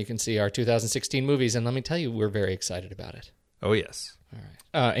right, then you can see our 2016 movies, and let me tell you, we're very excited about it. Oh, yes. All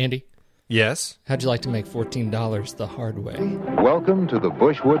right. Andy? Yes? How'd you like to make $14 the hard way? Welcome to the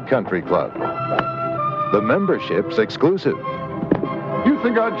Bushwood Country Club. The membership's exclusive. You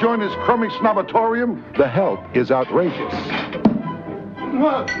think I'd join this crummy snobatorium? The help is outrageous.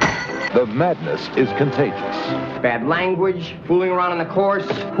 What? The madness is contagious. Bad language, fooling around on the course,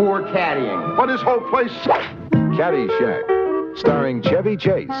 poor caddying. What, this whole place? Caddyshack, starring Chevy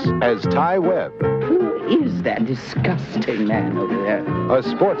Chase as Ty Webb. Who is that disgusting man over there? A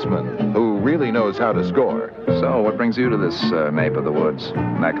sportsman who really knows how to score. So, what brings you to this nape of the woods,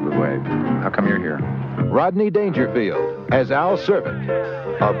 neck of the wave? How come you're here? Rodney Dangerfield as Al Servant,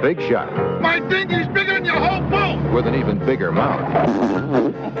 a big shot. My dinghy's bigger than your whole boat! With an even bigger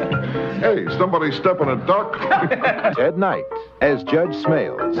mouth. Hey, somebody step on a duck? Ted Knight as Judge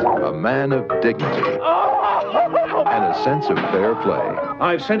Smales, a man of dignity and a sense of fair play.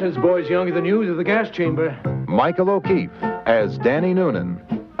 I've sentenced boys younger than you to the gas chamber. Michael O'Keefe as Danny Noonan,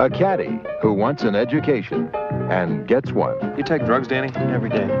 a caddy who wants an education. and gets one. You take drugs, Danny? Every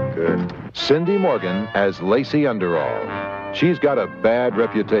day. Good. Cindy Morgan as Lacey Underall. She's got a bad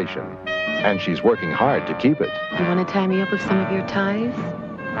reputation, and she's working hard to keep it. You want to tie me up with some of your ties?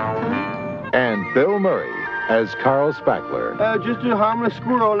 And Bill Murray as Carl Spackler. Just a harmless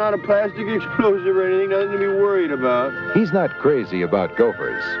squirrel, not a plastic explosive or anything, nothing to be worried about. He's not crazy about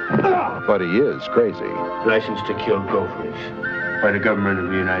gophers, but he is crazy. License to kill gophers by the government of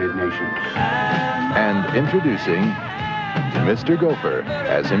the United Nations. And introducing Mr. Gopher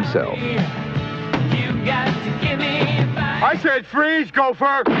as himself. I said freeze,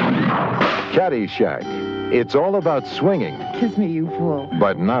 gopher! Caddyshack. It's all about swinging. Kiss me, you fool.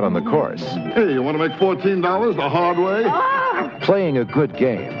 But not on the course. Hey, you want to make $14 the hard way? Playing a good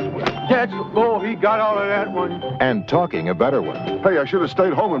game. That's, he got all of that one. And talking a better one. Hey, I should have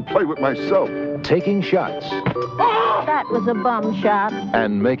stayed home and played with myself. Taking shots. That was a bum shot.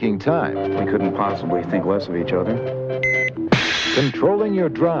 And making time. We couldn't possibly think less of each other. Controlling your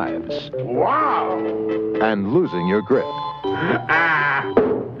drives. Wow! And losing your grip.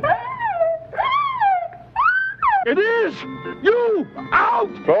 It is! You! Out!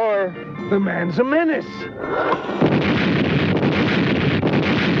 Car. The man's a menace.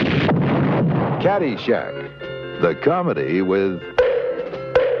 Caddyshack. The comedy with...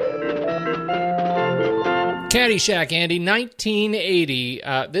 Caddyshack, Andy, 1980.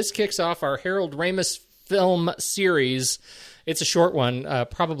 This kicks off our Harold Ramis film series. It's a short one,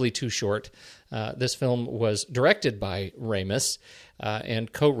 probably too short. This film was directed by Ramis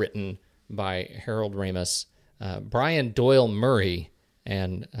and co-written by Harold Ramis, Brian Doyle Murray,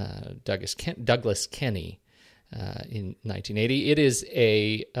 and Douglas Kenney in 1980. It is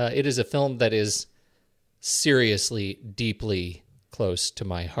a film that is seriously, deeply close to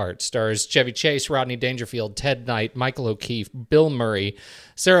my heart. Stars Chevy Chase, Rodney Dangerfield, Ted Knight, Michael O'Keefe, Bill Murray,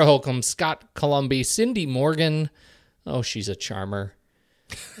 Sarah Holcomb, Scott Columbie, Cindy Morgan. Oh, she's a charmer.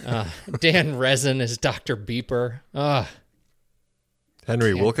 Dan Resin is Dr. Beeper.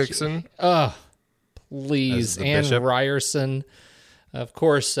 Henry Wilkinson. Please. Anne Ryerson. Of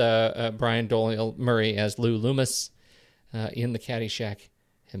course, Brian Doyle Murray as Lou Loomis in the Caddyshack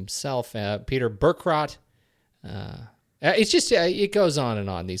himself. Peter Burkrot. It's just, it goes on and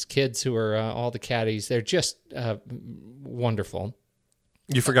on. These kids who are all the caddies, they're just wonderful.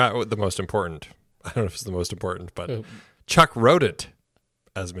 You forgot what the most important. I don't know if it's the most important, but Chuck Rodent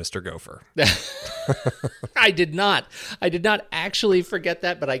as Mr. Gopher. I did not actually forget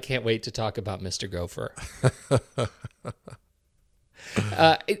that, but I can't wait to talk about Mr. Gopher.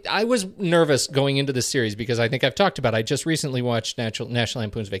 I was nervous going into this series because I think I've talked about it. I just recently watched National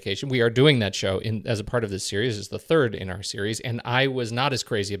Lampoon's Vacation. We are doing that show as a part of this series. It's the third in our series, and I was not as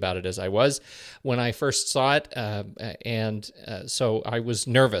crazy about it as I was when I first saw it, so I was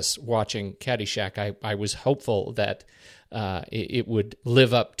nervous watching Caddyshack. I was hopeful that it would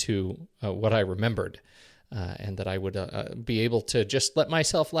live up to what I remembered. And that I would be able to just let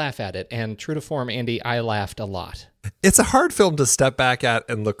myself laugh at it. And true to form, Andy, I laughed a lot. It's a hard film to step back at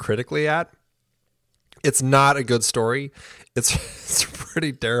and look critically at. It's not a good story. It's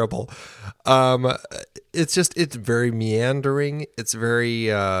pretty terrible. It's very meandering. It's very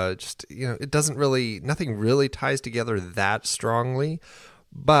it doesn't really, nothing really ties together that strongly.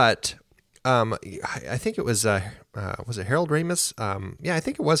 But I think it was it Harold Ramis? I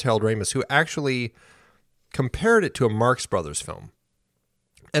think it was Harold Ramis who actually compared it to a Marx Brothers film.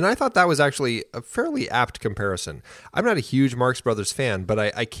 And I thought that was actually a fairly apt comparison. I'm not a huge Marx Brothers fan, but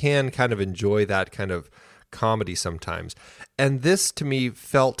I can kind of enjoy that kind of comedy sometimes. And this, to me,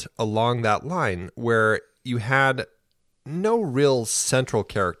 felt along that line where you had no real central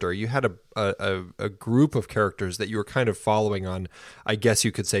character. You had a group of characters that you were kind of following on, I guess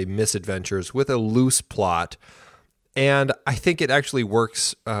you could say, misadventures with a loose plot. And I think it actually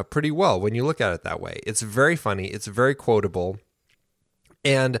works pretty well when you look at it that way. It's very funny. It's very quotable.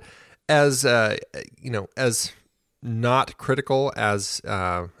 And as not critical as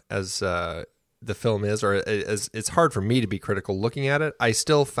the film is, or as it's hard for me to be critical looking at it, I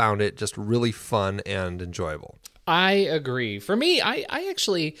still found it just really fun and enjoyable. I agree. For me, I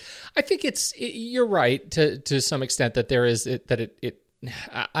think you're right to some extent that there is that it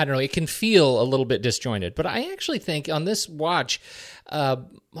I don't know, it can feel a little bit disjointed, but I actually think on this watch,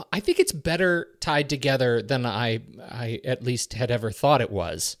 I think it's better tied together than I at least had ever thought it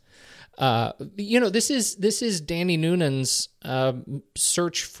was. This is Danny Noonan's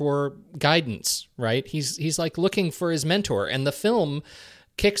search for guidance, right? He's like looking for his mentor, and the film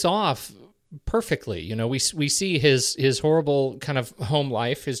kicks off perfectly. We see his horrible kind of home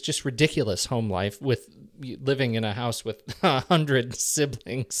life, his just ridiculous home life with living in a house with 100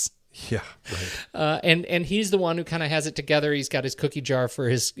 siblings Yeah, right. And he's the one who kind of has it together. He's got his cookie jar for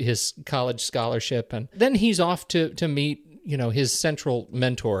his college scholarship, and then he's off to meet his central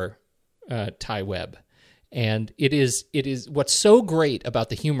mentor, Ty Webb. And it is what's so great about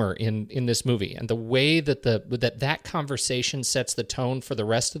the humor in this movie, and the way that that conversation sets the tone for the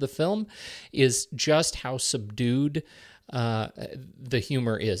rest of the film, is just how subdued the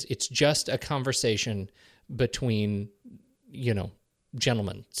humor is. It's just a conversation between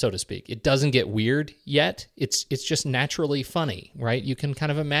gentlemen, so to speak. It doesn't get weird yet. It's just naturally funny, right? You can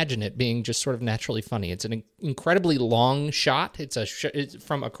kind of imagine it being just sort of naturally funny. It's an incredibly long shot. It's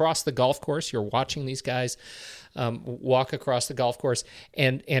from across the golf course. You're watching these guys walk across the golf course,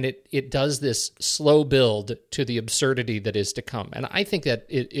 and it does this slow build to the absurdity that is to come. And I think that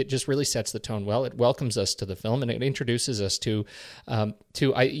it just really sets the tone well. It welcomes us to the film, and it introduces us to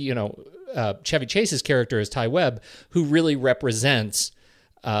Chevy Chase's character is Ty Webb, who really represents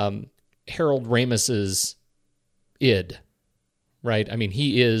Harold Ramis's id, right? I mean,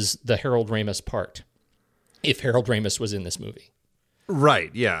 he is the Harold Ramis part, if Harold Ramis was in this movie.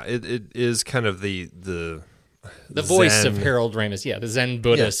 Right, yeah. It is kind of the voice Zen. of Harold Ramis, the Zen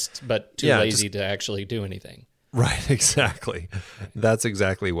Buddhist, but too lazy to actually do anything. Right, exactly. That's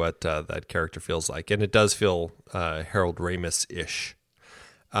exactly what that character feels like. And it does feel Harold Ramis-ish.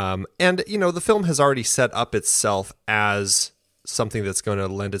 And, the film has already set up itself as something that's going to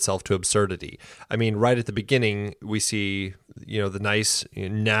lend itself to absurdity. I mean, right at the beginning, we see, the nice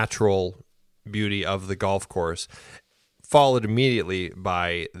natural beauty of the golf course, followed immediately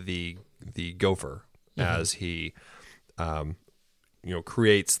by the gopher as he,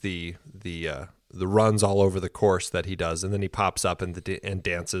 creates the runs all over the course that he does, and then he pops up and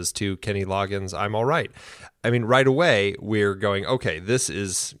dances to Kenny Loggins' "I'm All Right." I mean, right away we're going, okay, this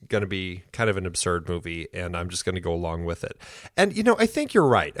is going to be kind of an absurd movie, and I'm just going to go along with it. And I think you're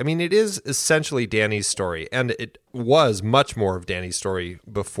right. I mean, it is essentially Danny's story, and it was much more of Danny's story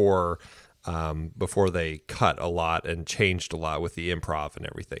before they cut a lot and changed a lot with the improv and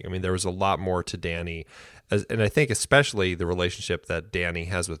everything. I mean, there was a lot more to Danny. And I think especially the relationship that Danny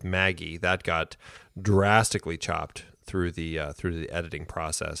has with Maggie, that got drastically chopped through the editing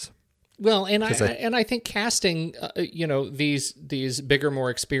process. Well, and I think casting, these bigger, more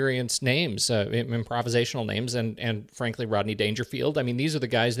experienced names, improvisational names, and frankly Rodney Dangerfield. I mean, these are the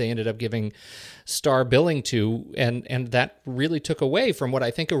guys they ended up giving star billing to, and that really took away from what I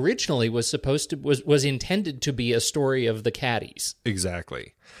think originally was intended to be a story of the caddies.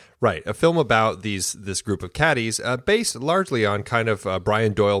 Exactly. Right, a film about this group of caddies, based largely on kind of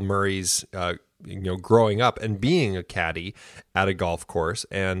Brian Doyle Murray's growing up and being a caddy at a golf course,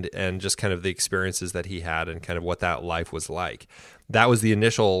 and just kind of the experiences that he had and kind of what that life was like. That was the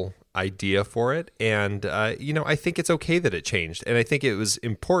initial idea for it, and I think it's okay that it changed, and I think it was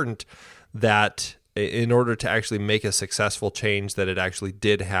important that in order to actually make a successful change, that it actually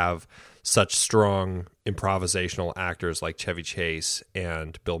did have such strong improvisational actors like Chevy Chase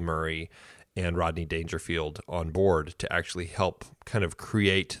and Bill Murray and Rodney Dangerfield on board to actually help kind of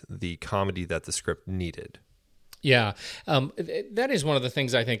create the comedy that the script needed. Yeah, that is one of the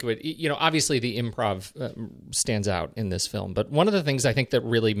things I think would, obviously the improv stands out in this film, but one of the things I think that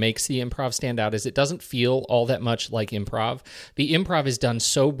really makes the improv stand out is it doesn't feel all that much like improv. The improv is done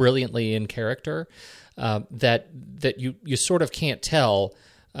so brilliantly in character that you sort of can't tell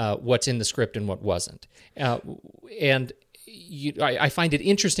what's in the script and what wasn't. And I find it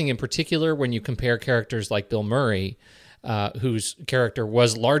interesting in particular when you compare characters like Bill Murray, whose character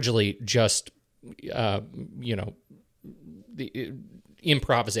was largely just, the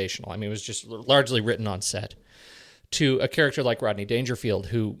improvisational. I mean, it was just largely written on set, to a character like Rodney Dangerfield,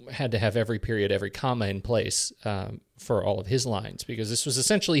 who had to have every period, every comma in place for all of his lines, because this was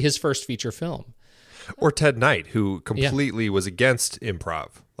essentially his first feature film. Or Ted Knight, who completely was against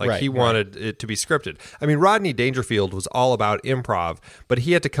improv. He wanted it to be scripted. I mean, Rodney Dangerfield was all about improv, but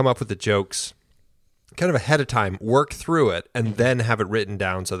he had to come up with the jokes kind of ahead of time, work through it, and then have it written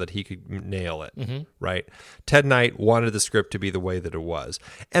down so that he could nail it, right? Ted Knight wanted the script to be the way that it was.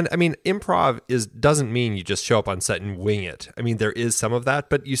 And, I mean, improv doesn't mean you just show up on set and wing it. I mean, there is some of that,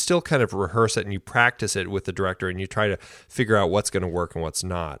 but you still kind of rehearse it and you practice it with the director and you try to figure out what's going to work and what's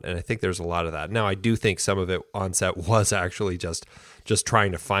not. And I think there's a lot of that. Now, I do think some of it on set was actually just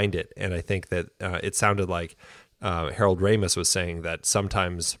trying to find it. And I think that it sounded like Harold Ramis was saying that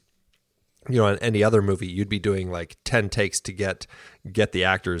sometimes, in any other movie, you'd be doing like 10 takes to get the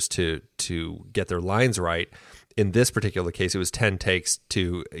actors to get their lines right. in this particular case, it was 10 takes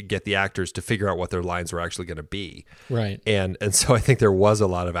to get the actors to figure out what their lines were actually going to be. Right. And so I think there was a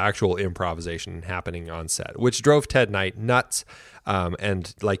lot of actual improvisation happening on set, which drove Ted Knight nuts.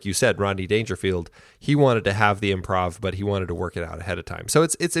 And like you said, Rodney Dangerfield, he wanted to have the improv, but he wanted to work it out ahead of time. So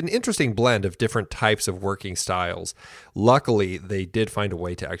it's an interesting blend of different types of working styles. Luckily, they did find a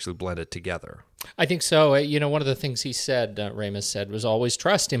way to actually blend it together. I think so. One of the things he said, Ramis said, was always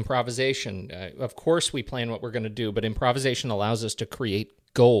trust improvisation. Of course, we plan what we're going to do, but improvisation allows us to create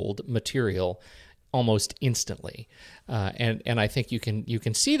gold material almost instantly. And I think you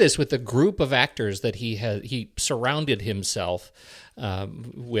can see this with the group of actors that he surrounded himself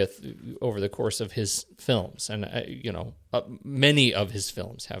with over the course of his films. And, many of his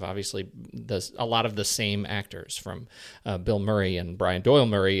films have obviously a lot of the same actors, from Bill Murray and Brian Doyle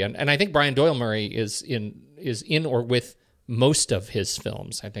Murray. And I think Brian Doyle Murray is in or with most of his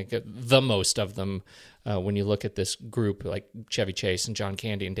films. I think the most of them, when you look at this group, like Chevy Chase and John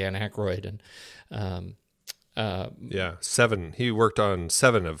Candy and Dan Aykroyd and 7. He worked on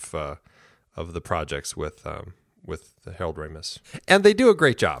 7 of the projects with Harold Ramis, and they do a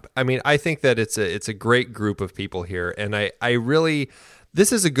great job. I mean, I think that it's a great group of people here, and I really,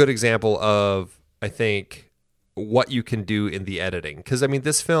 this is a good example of, I think, what you can do in the editing. Because, I mean,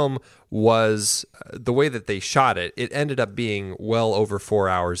 this film was, the way that they shot it, it ended up being well over 4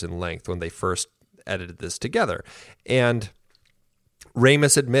 hours in length when they first edited this together. And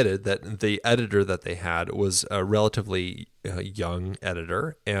Ramis admitted that the editor that they had was a relatively young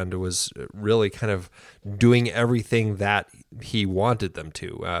editor and was really kind of doing everything that he wanted them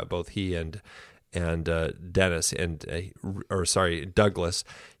to, both he and Dennis Douglas.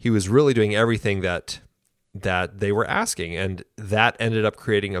 He was really doing everything that they were asking, and that ended up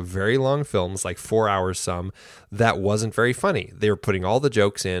creating a very long film, like 4 hours some, that wasn't very funny. They were putting all the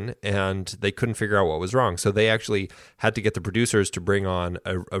jokes in, and they couldn't figure out what was wrong. So they actually had to get the producers to bring on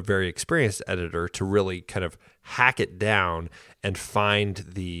a very experienced editor to really kind of hack it down and find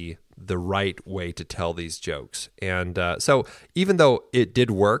the right way to tell these jokes. And so even though it did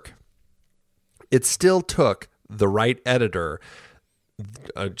work, it still took the right editor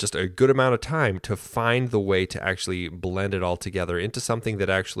just a good amount of time to find the way to actually blend it all together into something that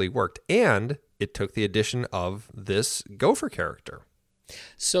actually worked. And it took the addition of this gopher character.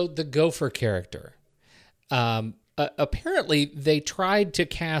 So the gopher character, apparently they tried to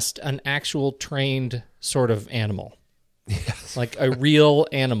cast an actual trained sort of animal. Yes. Like a real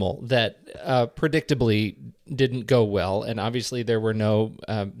animal that predictably didn't go well, and obviously there were no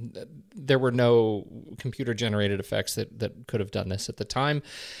computer generated effects that could have done this at the time.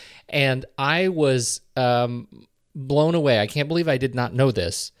 And I was blown away. I can't believe I did not know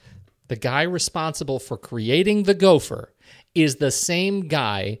this. The guy responsible for creating the gopher is the same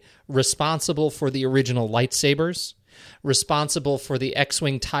guy responsible for the original lightsabers, responsible for the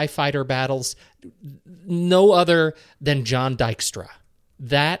X-Wing TIE fighter battles, no other than John Dykstra.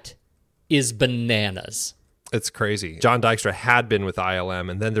 That is bananas. It's crazy. John Dykstra had been with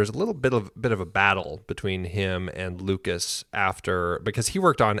ILM, and then there's a little bit of a battle between him and Lucas because he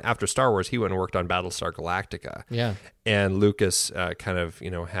worked on, after Star Wars, he went and worked on Battlestar Galactica. Yeah. And Lucas kind of,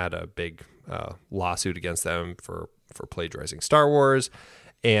 had a big lawsuit against them for plagiarizing Star Wars.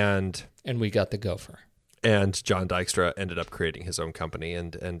 And we got the gopher. And John Dykstra ended up creating his own company,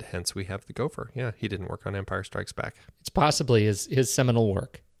 and hence we have the gopher. Yeah, he didn't work on Empire Strikes Back. It's possibly his seminal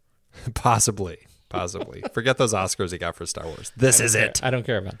work. Possibly. Forget those Oscars he got for Star Wars. This is it. I don't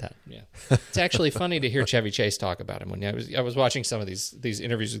care about that. Yeah, it's actually funny to hear Chevy Chase talk about him. When I was watching some of these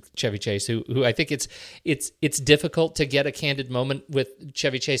interviews with Chevy Chase, who I think it's difficult to get a candid moment with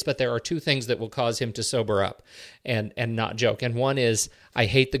Chevy Chase, but there are two things that will cause him to sober up and not joke. And one is, I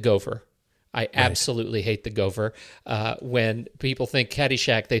hate the gopher. I absolutely hate the gopher. When people think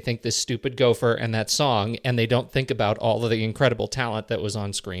Caddyshack, they think this stupid gopher and that song, and they don't think about all of the incredible talent that was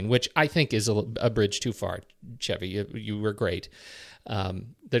on screen, which I think is a bridge too far. Chevy, you were great.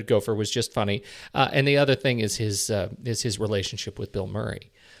 The gopher was just funny. And the other thing is his relationship with Bill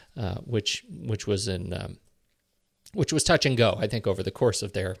Murray, which was touch and go. I think over the course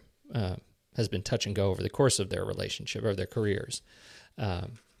of their has been touch and go over the course of their relationship or their careers.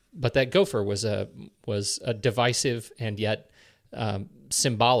 But that gopher was a divisive and yet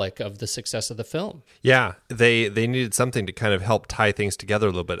symbolic of the success of the film. Yeah, they needed something to kind of help tie things together a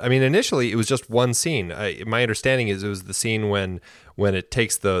little bit. I mean, initially it was just one scene. My understanding is it was the scene when it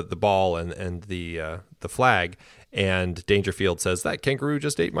takes the ball and the flag, and Dangerfield says, "That kangaroo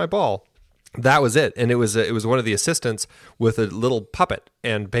just ate my ball." That was it, and it was one of the assistants with a little puppet,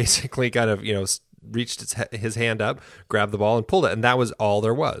 and basically kind of reached his hand up, grabbed the ball, and pulled it, and that was all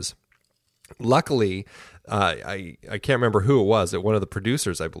there was. luckily, I can't remember who it was. One of the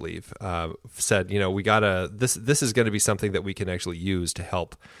producers, I believe, said, we gotta this is going to be something that we can actually use to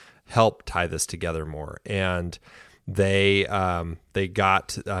help tie this together more. And they got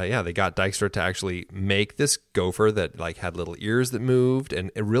Dykstra to actually make this gopher that like had little ears that moved,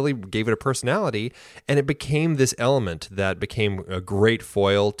 and it really gave it a personality, and it became this element that became a great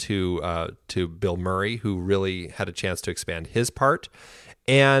foil to Bill Murray, who really had a chance to expand his part.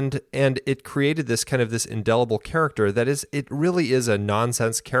 And it created this kind of this indelible character it really is a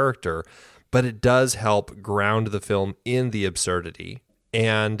nonsense character, but it does help ground the film in the absurdity.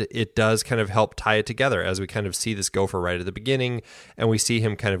 And it does kind of help tie it together as we kind of see this gopher right at the beginning, and we see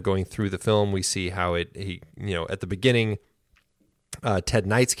him kind of going through the film. We see how at the beginning, Ted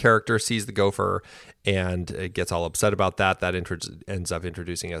Knight's character sees the gopher and gets all upset about that. That ends up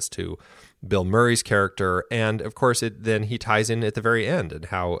introducing us to Bill Murray's character, and of course, then he ties in at the very end and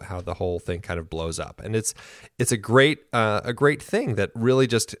how the whole thing kind of blows up. And it's a great thing that really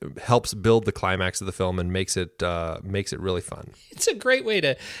just helps build the climax of the film and makes it really fun. It's a great way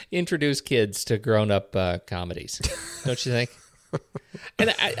to introduce kids to grown-up comedies, don't you think?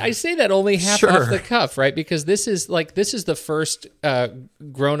 And I say that only half off the cuff, right? Because this is the first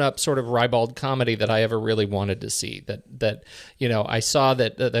grown-up sort of ribald comedy that I ever really wanted to see. That I saw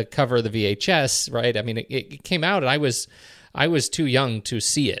that the cover of the VHS, right? I mean, it came out, and I was too young to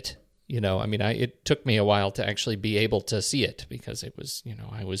see it. It took me a while to actually be able to see it because it was,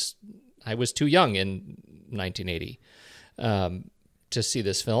 I was too young in 1980 to see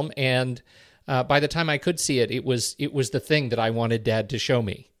this film, and by the time I could see it, it was the thing that I wanted Dad to show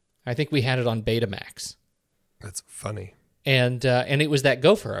me. I think we had it on Betamax. That's funny. And it was that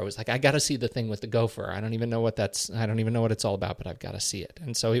gopher. I was like, I got to see the thing with the gopher. I don't even know what it's all about, but I've got to see it.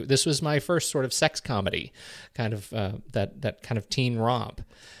 And so this was my first sort of sex comedy, kind of that kind of teen romp.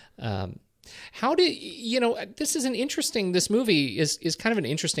 This movie is kind of an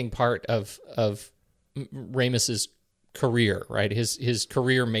interesting part of Ramis's career, right? His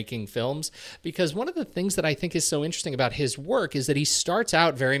career making films, because one of the things that I think is so interesting about his work is that he starts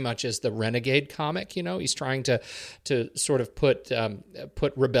out very much as the renegade comic. He's trying to sort of put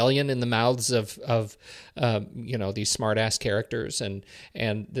rebellion in the mouths of these smart ass characters, and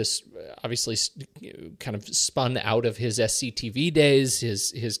this obviously kind of spun out of his SCTV days,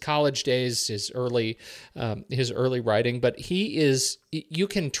 his college days, his early writing. But you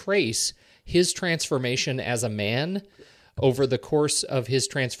can trace his transformation as a man over the course of his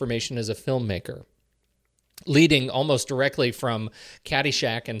transformation as a filmmaker, leading almost directly from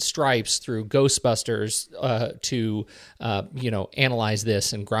Caddyshack and Stripes through Ghostbusters to Analyze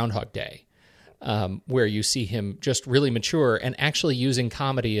This and Groundhog Day, where you see him just really mature and actually using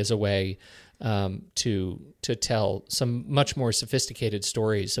comedy as a way to tell some much more sophisticated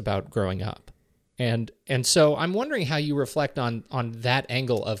stories about growing up. And so I'm wondering how you reflect on that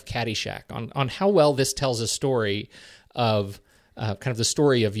angle of Caddyshack, on how well this tells a story of kind of the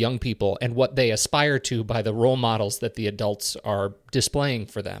story of young people and what they aspire to by the role models that the adults are displaying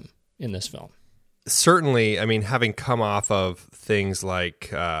for them in this film. Certainly, I mean, having come off of things like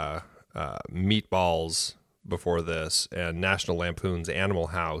Meatballs before this and National Lampoon's Animal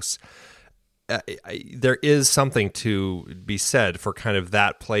House, there is something to be said for kind of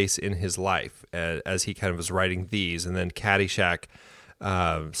that place in his life as he kind of was writing these, and then Caddyshack,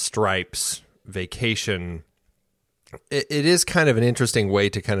 Stripes, Vacation. It is kind of an interesting way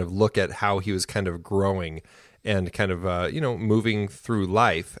to kind of look at how he was kind of growing and kind of moving through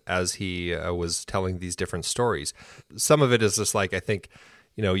life as he was telling these different stories. Some of it is just like, I think,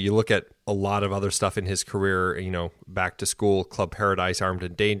 you look at a lot of other stuff in his career, Back to School, Club Paradise, Armed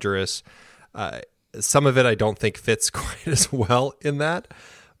and Dangerous. Some of it I don't think fits quite as well in that,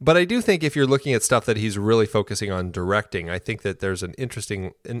 but I do think if you're looking at stuff that he's really focusing on directing, I think that there's an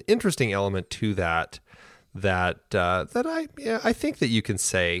interesting element to that I think that you can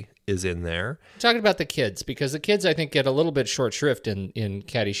say is in there. Talking about the kids, because the kids I think get a little bit short shrift in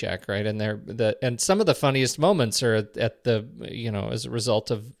Caddyshack, right? And some of the funniest moments are at the as a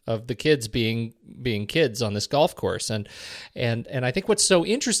result of the kids being kids on this golf course, and I think what's so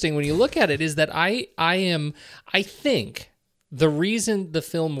interesting when you look at it is that I think the reason the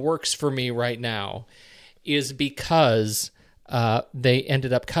film works for me right now is because they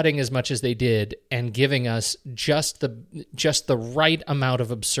ended up cutting as much as they did and giving us just the right amount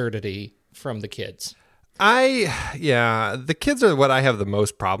of absurdity from the kids. The kids are what I have the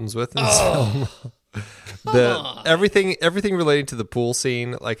most problems with in this film. Everything relating to the pool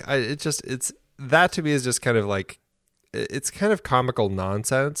scene, like it's that to me is just kind of like, it's kind of comical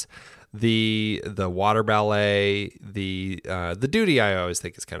nonsense. the water ballet, the duty I always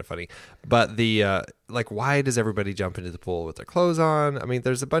think is kind of funny, but the like, why does everybody jump into the pool with their clothes on? I mean,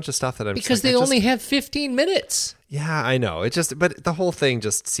 there's a bunch of stuff that I'm because they only have 15 minutes. Yeah, I know. But the whole thing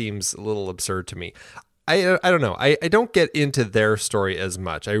just seems a little absurd to me. I don't know. I don't get into their story as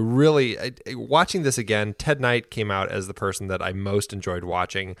much. Watching this again, Ted Knight came out as the person that I most enjoyed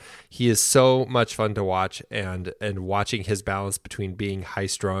watching. He is so much fun to watch, and watching his balance between being high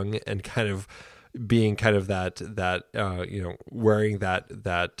strung and kind of being kind of that wearing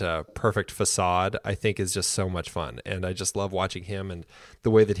that perfect facade, I think is just so much fun. And I just love watching him and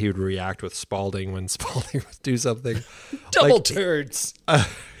the way that he would react with Spaulding when Spaulding would do something. Double turds.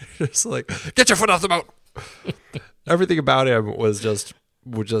 Just like, get your foot off the boat. Everything about him was just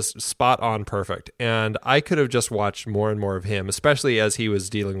spot on perfect. And I could have just watched more and more of him, especially as he was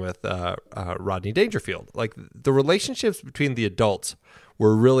dealing with Rodney Dangerfield. Like, the relationships between the adults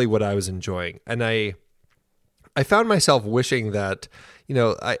were really what I was enjoying. And I found myself wishing that,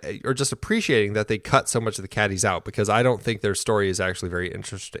 or just appreciating that they cut so much of the caddies out, because I don't think their story is actually very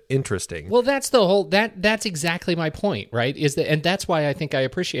interesting. Well, that's the whole that's exactly my point, right? And that's why I think I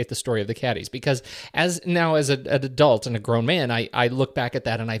appreciate the story of the caddies, because as an adult and a grown man, I look back at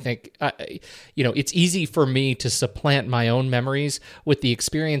that and I think, it's easy for me to supplant my own memories with the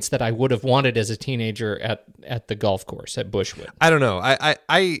experience that I would have wanted as a teenager at the golf course at Bushwood. I don't know.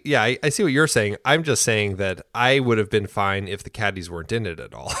 I see what you're saying. I'm just saying that I would have been fine if the caddies weren't in it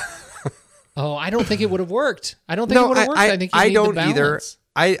at all. Oh, I don't think it would have worked. I don't think it would have worked. I think you need the balance.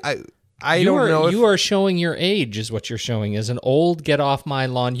 I don't know. You are showing your age, is what you're showing, as an old get off my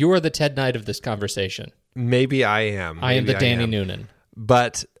lawn. You are the Ted Knight of this conversation. Maybe I am. I am the Danny Noonan.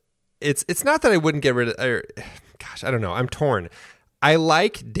 But it's not that I wouldn't get rid of. Gosh, I don't know. I'm torn. I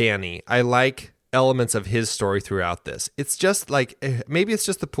like Danny. I like elements of his story throughout this. It's just like, maybe it's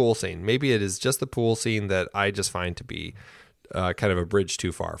just the pool scene. Maybe it is just the pool scene that I just find to be kind of a bridge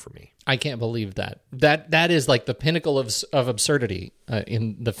too far for me. I can't believe that. That is like the pinnacle of absurdity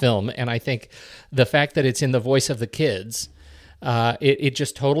in the film, and I think the fact that it's in the voice of the kids, it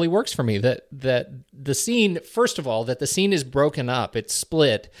just totally works for me. That the scene, first of all, that the scene is broken up, it's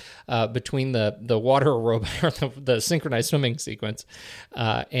split between the water aerobic, or the synchronized swimming sequence,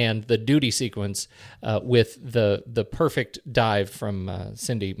 and the duty sequence with the perfect dive from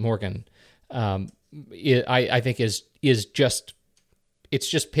Cindy Morgan. I think is just, it's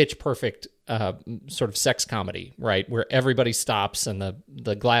just pitch perfect sort of sex comedy, right? Where everybody stops and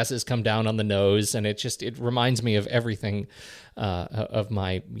the glasses come down on the nose, and it reminds me of everything of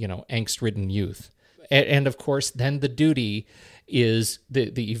my angst-ridden youth. And of course, then the duty is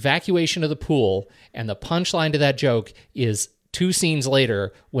the evacuation of the pool, and the punchline to that joke is 2 scenes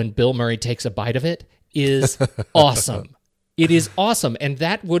later when Bill Murray takes a bite of it is awesome. It is awesome, and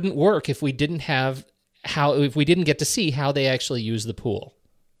that wouldn't work if we didn't get to see how they actually use the pool.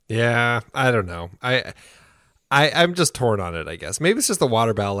 Yeah, I don't know. I'm just torn on it, I guess. Maybe it's just the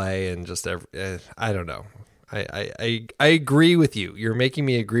water ballet and just I don't know. I agree with you. You're making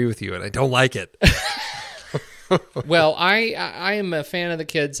me agree with you, and I don't like it. Well, I am a fan of the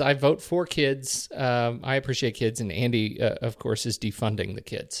kids. I vote for kids. I appreciate kids, and Andy, of course, is defunding the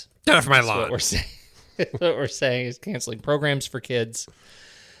kids. Get off my lawn. What we're saying. What we're saying is canceling programs for kids.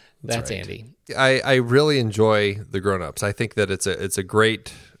 That's right. Andy. I really enjoy the grown-ups. I think that it's a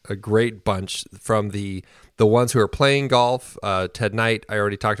great bunch, from the ones who are playing golf. Ted Knight, I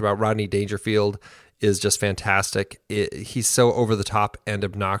already talked about. Rodney Dangerfield is just fantastic. He's so over the top and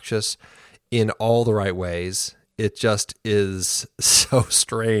obnoxious in all the right ways. It just is so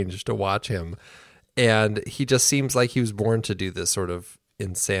strange to watch him, and he just seems like he was born to do this sort of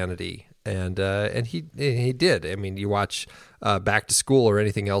insanity. And he did. I mean, you watch Back to School or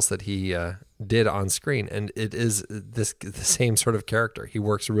anything else that he did on screen, and it is the same sort of character. He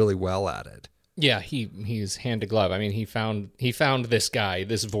works really well at it. Yeah, he's hand to glove. I mean, he found this guy,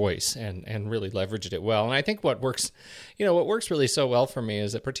 this voice, and really leveraged it well. And I think what works really so well for me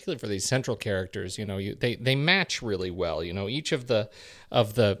is that, particularly for these central characters, they match really well. Each of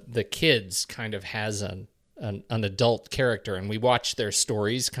the kids kind of has an adult character, and we watch their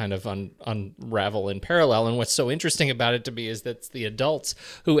stories kind of unravel in parallel. And what's so interesting about it to me is that it's the adults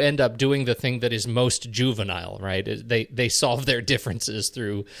who end up doing the thing that is most juvenile, right? They solve their differences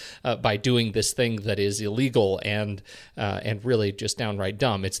through by doing this thing that is illegal and really just downright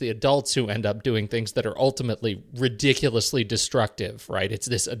dumb. It's the adults who end up doing things that are ultimately ridiculously destructive, right? It's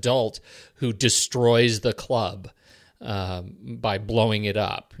this adult who destroys the club. by blowing it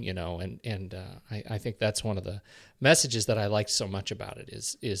up, and I think that's one of the messages that I liked so much about it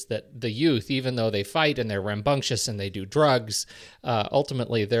is that the youth, even though they fight and they're rambunctious and they do drugs,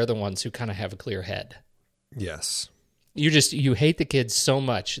 ultimately they're the ones who kind of have a clear head. Yes. You hate the kids so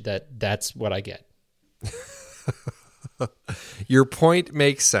much that's what I get. Your point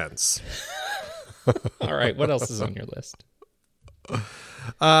makes sense. All right, what else is on your list?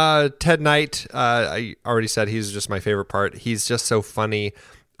 Ted Knight, I already said he's just my favorite part. He's just so funny.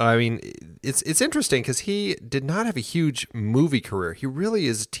 I mean, it's interesting because he did not have a huge movie career. He really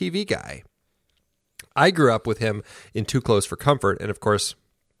is a TV guy. I grew up with him in Too Close for Comfort, and of course,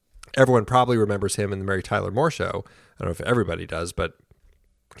 everyone probably remembers him in the Mary Tyler Moore Show. I don't know if everybody does, but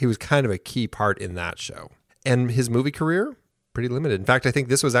he was kind of a key part in that show. And his movie career, pretty limited. In fact, I think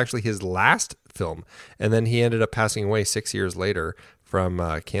this was actually his last film, and then he ended up passing away 6 years later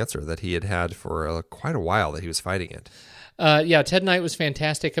from cancer that he had for quite a while that he was fighting it. Ted Knight was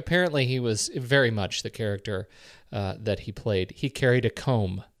fantastic. Apparently, he was very much the character that he played. He carried a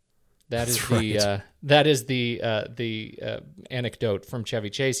comb. That is the anecdote from Chevy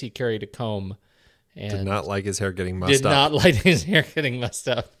Chase. He carried a comb. And did not like his hair getting mussed up. Did not like his hair getting mussed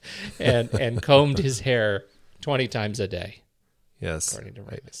up, and combed his hair 20 times a day. Yes, according to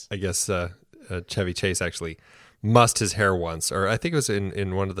Ramis. I guess Chevy Chase actually mussed his hair once, or I think it was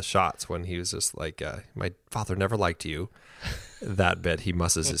in one of the shots when he was just like, "My father never liked you." That bit, he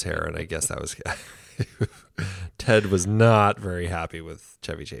musses his hair, and I guess that was Ted was not very happy with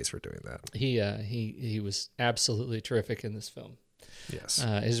Chevy Chase for doing that. He was absolutely terrific in this film. Yes.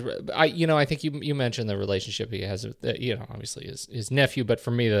 I think you mentioned the relationship he has with, obviously his nephew, but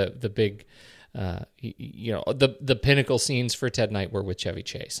for me, the big, the pinnacle scenes for Ted Knight were with Chevy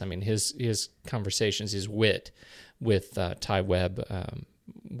Chase. I mean, his conversations, his wit with Ty Webb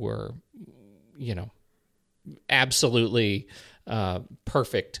were, absolutely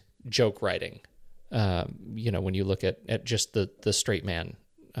perfect joke writing. When you look at just the straight man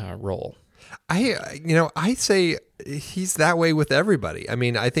role. I say he's that way with everybody. I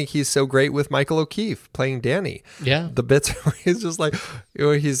mean, I think he's so great with Michael O'Keefe playing Danny. Yeah. The bits where he's just like,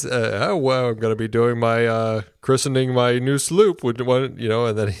 he's, I'm going to be doing my, christening my new sloop, and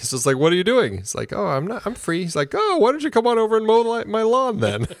then he's just like, what are you doing? He's like, oh, I'm free. He's like, oh, why don't you come on over and mow my lawn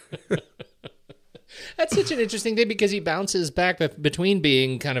then? That's such an interesting thing because he bounces back between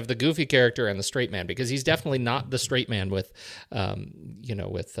being kind of the goofy character and the straight man, because he's definitely not the straight man with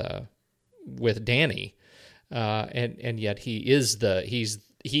Danny, and yet he is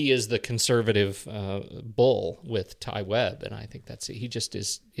the conservative bull with Ty Webb, and I think he just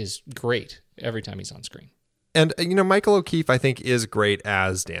is great every time he's on screen. And Michael O'Keefe, I think, is great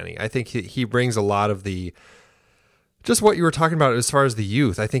as Danny. I think he brings a lot of the just what you were talking about as far as the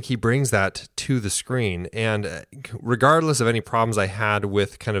youth. I think he brings that to the screen, and regardless of any problems I had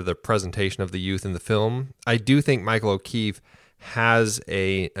with kind of the presentation of the youth in the film, I do think Michael O'Keefe has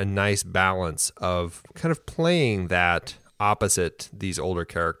a nice balance of kind of playing that opposite these older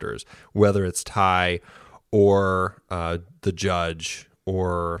characters, whether it's Ty or the judge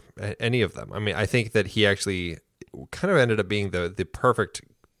or any of them. I mean, I think that he actually kind of ended up being the perfect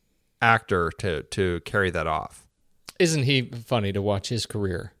actor to carry that off. Isn't he funny to watch his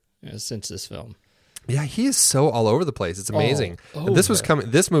career since this film? Yeah, he is so all over the place. It's amazing.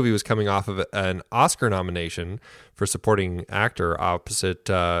 This movie was coming off of an Oscar nomination for supporting actor opposite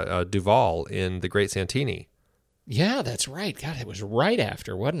Duvall in The Great Santini. Yeah, that's right. God, it was right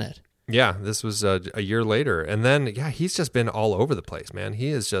after, wasn't it? Yeah, this was a year later. And then, he's just been all over the place, man. He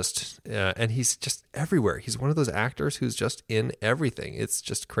is just, and he's just everywhere. He's one of those actors who's just in everything. It's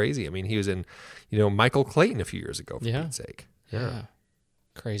just crazy. I mean, he was in, Michael Clayton a few years ago, for Pete's sake. Yeah.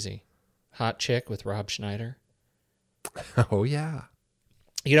 Crazy. Hot Chick with Rob Schneider. Oh, yeah.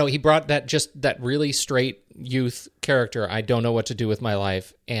 He brought that really straight youth character. I don't know what to do with my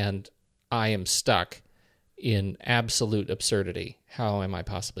life, and I am stuck in absolute absurdity. How am I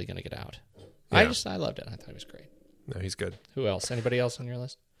possibly going to get out? Yeah. I loved it. I thought it was great. No, he's good. Who else? Anybody else on your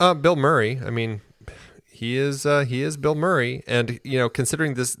list? Bill Murray. I mean, he is Bill Murray, and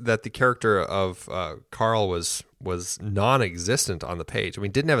considering that the character of Carl was non-existent on the page. I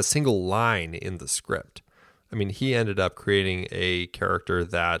mean, didn't have a single line in the script. I mean, he ended up creating a character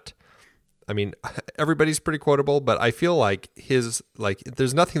that, I mean, everybody's pretty quotable, but I feel like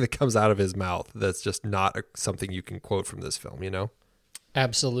there's nothing that comes out of his mouth that's just not something you can quote from this film,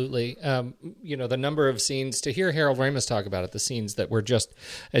 Absolutely. The number of scenes, to hear Harold Ramis talk about it, the scenes that were just,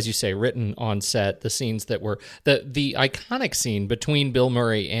 as you say, written on set, the scenes that were the iconic scene between Bill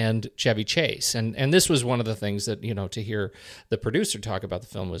Murray and Chevy Chase. And this was one of the things that, to hear the producer talk about the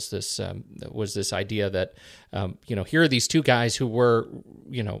film was this idea that, here are these two guys who were,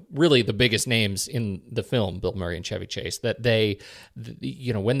 really the biggest names in the film, Bill Murray and Chevy Chase, that they,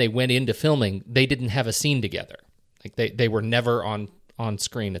 when they went into filming, they didn't have a scene together. Like they were never on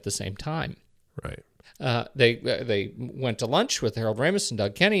screen at the same time. Right. They went to lunch with Harold Ramis and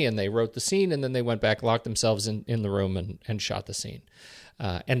Doug Kenny, and they wrote the scene, and then they went back, locked themselves in the room, and shot the scene.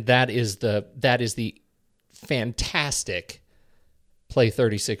 And that is the fantastic play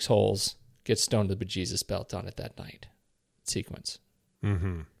 36 holes, get stoned to the bejesus belt on it that night sequence.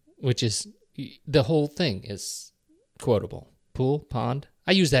 Mm-hmm. Which is, the whole thing is quotable. Pool, pond.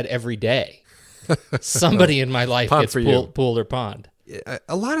 I use that every day. Somebody in my life gets pool or pond.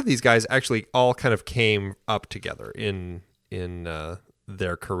 A lot of these guys actually all kind of came up together in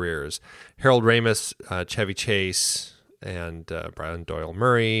their careers. Harold Ramis, Chevy Chase, and Brian Doyle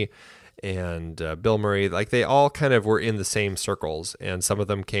Murray, and Bill Murray, like they all kind of were in the same circles, and some of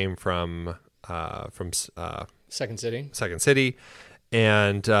them came from Second City,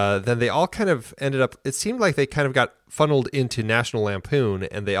 and then they all kind of ended up. It seemed like they kind of got funneled into National Lampoon,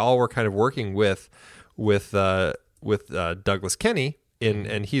 and they all were kind of working with Douglas Kenny.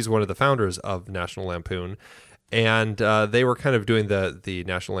 And he's one of the founders of National Lampoon, and they were kind of doing the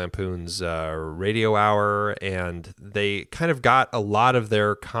National Lampoon's radio hour, and they kind of got a lot of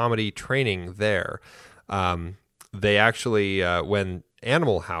their comedy training there. They actually, when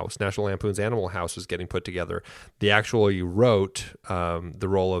National Lampoon's Animal House was getting put together, they actually wrote the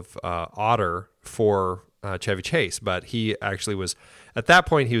role of Otter for Chevy Chase, but he actually was, at that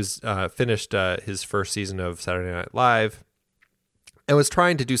point, he was finished his first season of Saturday Night Live, and was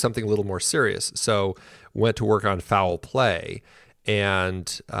trying to do something a little more serious. So went to work on Foul Play,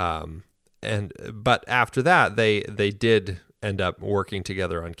 but after that they did end up working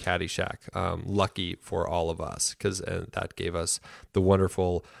together on Caddyshack. Lucky for all of us, because that gave us the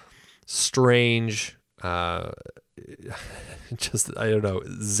wonderful, strange, just I don't know,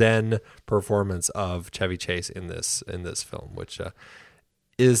 zen performance of Chevy Chase in this film, which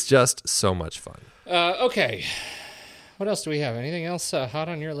is just so much fun. Okay. What else do we have? Anything else hot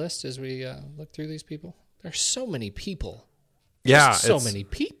on your list as we look through these people? There's so many people. Yeah. So many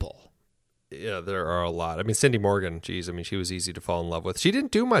people. Yeah, there are a lot. I mean, Cindy Morgan, geez, I mean, she was easy to fall in love with. She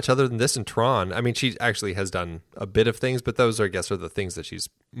didn't do much other than this and Tron. I mean, she actually has done a bit of things, but those, I guess, are the things that she's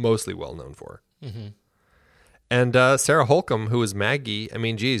mostly well known for. Mm-hmm. And Sarah Holcomb, who was Maggie, I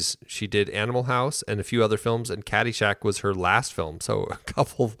mean, geez, she did Animal House and a few other films, and Caddyshack was her last film. So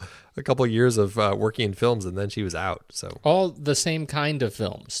a couple years of working in films, and then she was out. So all the same kind of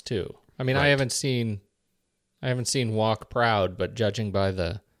films too. I mean, right. I haven't seen Walk Proud, but judging by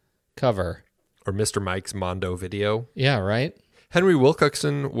the cover, or Mr. Mike's Mondo Video. Yeah, right. Henry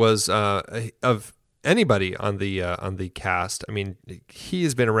Wilcoxon was of anybody on the cast. I mean, he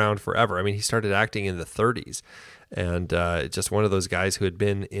has been around forever. I mean, he started acting in the 30s, and just one of those guys who had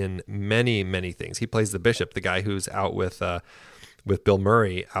been in many, many things. He plays the bishop, the guy who's out with Bill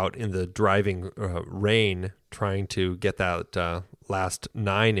Murray out in the driving rain, trying to get that last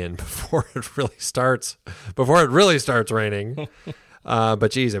 9 in before it really starts raining.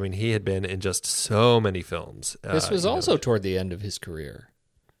 But geez, I mean, he had been in just so many films. This was also toward the end of his career.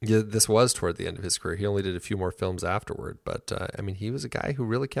 Yeah, this was toward the end of his career. He only did a few more films afterward, but I mean, he was a guy who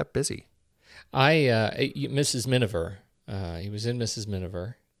really kept busy. Mrs. Miniver. He was in Mrs.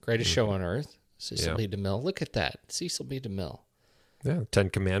 Miniver, Greatest Show on Earth. Cecil B. DeMille. Look at that, Cecil B. DeMille. Yeah,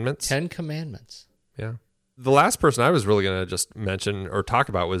 10 Commandments. 10 Commandments. Yeah. The last person I was really going to just mention or talk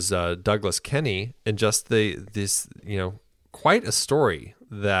about was Douglas Kenny, and just this quite a story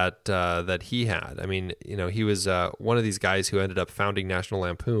that he had. I mean, he was one of these guys who ended up founding National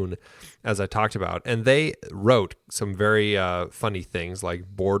Lampoon, as I talked about, and they wrote some very funny things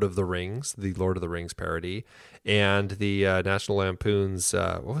like Board of the Rings, the Lord of the Rings parody, and the National Lampoon's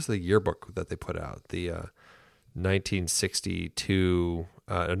what was the yearbook that they put out? The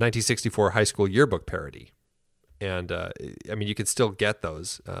 1964 high school yearbook parody. And I mean, you can still get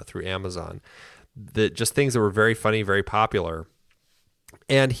those through Amazon. Just things that were very funny, very popular.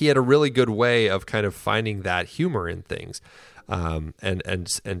 And he had a really good way of kind of finding that humor in things, and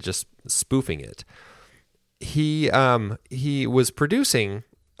just spoofing it. He was producing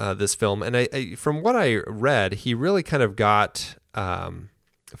this film, and I from what I read, he really kind of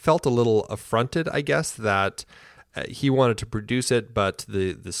felt a little affronted, I guess, that he wanted to produce it, but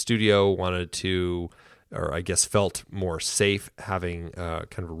the studio wanted to or I guess felt more safe having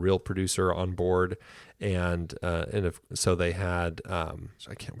kind of a real producer on board. And so they had,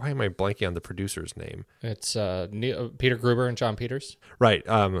 why am I blanking on the producer's name? It's Peter Gruber and John Peters. Right.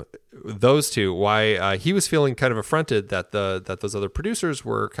 Those two, why he was feeling kind of affronted that those other producers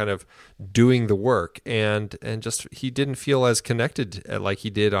were kind of doing the work, and just he didn't feel as connected like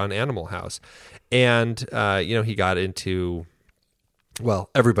he did on Animal House. And, he got into, well,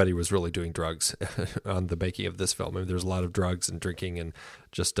 everybody was really doing drugs on the making of this film. I mean, there's a lot of drugs and drinking and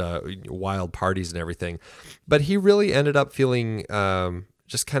just wild parties and everything. But he really ended up feeling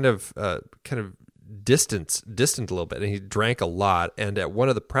just kind of distant a little bit, and he drank a lot. And at one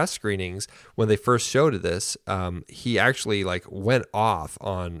of the press screenings, when they first showed this, he actually went off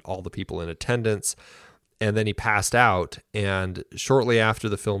on all the people in attendance. And then he passed out, and shortly after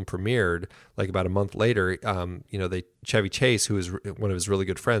the film premiered, about a month later, Chevy Chase, who was one of his really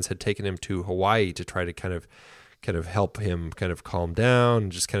good friends, had taken him to Hawaii to try to kind of help him kind of calm down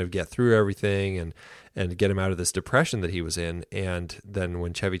and just kind of get through everything and get him out of this depression that he was in. And then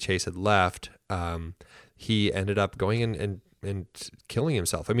when Chevy Chase had left, he ended up going and killing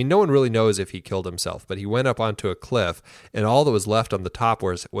himself. I mean, no one really knows if he killed himself, but he went up onto a cliff, and all that was left on the top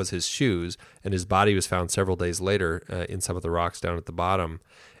was his shoes, and his body was found several days later in some of the rocks down at the bottom.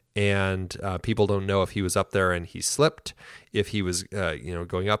 And people don't know if he was up there and he slipped, if he was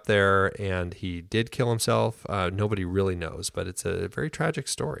going up there and he did kill himself. Nobody really knows, but it's a very tragic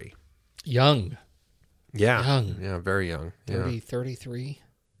story. Young. Yeah. Young. Yeah, very young. 33?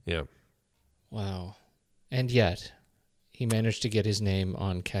 Yeah. Wow. And yet he managed to get his name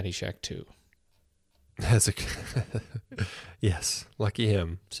on Caddyshack 2. Yes, lucky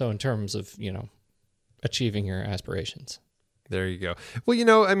him. So in terms of, achieving your aspirations. There you go.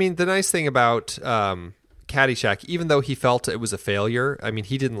 Well, I mean, the nice thing about Caddyshack, even though he felt it was a failure, I mean,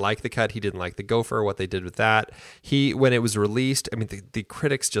 he didn't like the cut. He didn't like the gopher, what they did with that. When it was released, I mean, the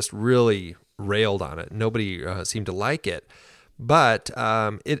critics just really railed on it. Nobody seemed to like it. But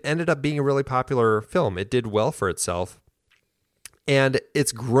it ended up being a really popular film. It did well for itself. And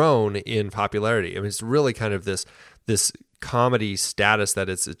it's grown in popularity. I mean, it's really kind of this comedy status that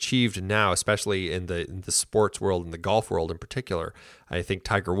it's achieved now, especially in the sports world and the golf world in particular. I think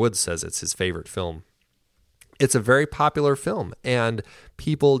Tiger Woods says it's his favorite film. It's a very popular film, and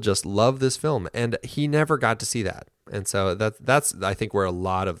people just love this film. And he never got to see that, and so that's I think where a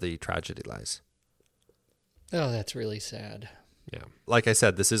lot of the tragedy lies. Oh, that's really sad. Yeah, like I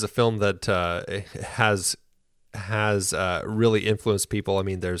said, this is a film that has really influenced people. I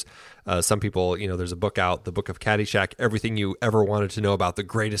mean, there's some people, there's a book out, The Book of Caddyshack, everything you ever wanted to know about the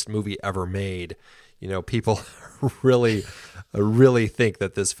greatest movie ever made. People really think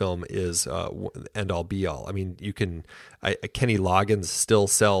that this film is end all be all. I mean, Kenny Loggins still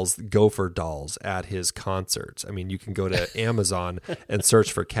sells gopher dolls at his concerts. I mean, you can go to Amazon and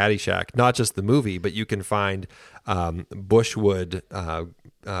search for Caddyshack, not just the movie, but you can find Bushwood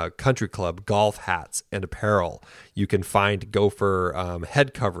Country Club golf hats and apparel. You can find gopher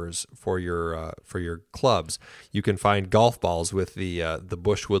head covers for your clubs. You can find golf balls with the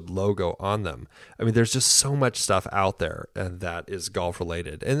Bushwood logo on them. I mean, there's just so much stuff out there and that is golf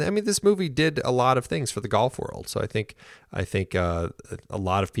related. And I mean, this movie did a lot of things for the golf world. So I think a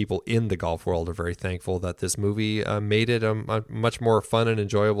lot of people in the golf world are very thankful that this movie made it a much more fun and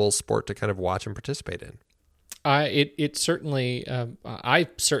enjoyable sport to kind of watch and participate in. It certainly, I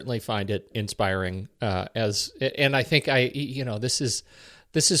certainly find it inspiring. And I think this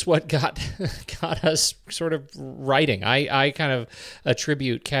is what got us sort of writing. I kind of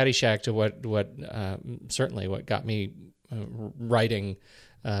attribute Caddyshack to what certainly what got me writing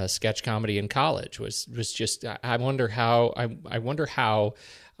sketch comedy in college was just I wonder how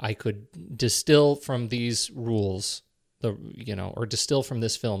I could distill from these rules or distill from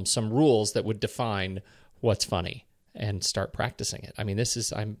this film some rules that would define what's funny and start practicing it. I mean, this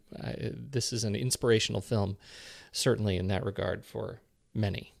is an inspirational film, certainly in that regard for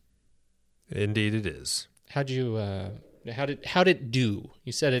many. Indeed, it is. How did it do?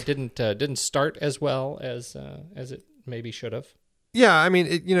 You said it didn't start as well as it maybe should have. Yeah, I mean,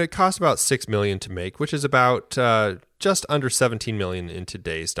 it cost about $6 million to make, which is about just under $17 million in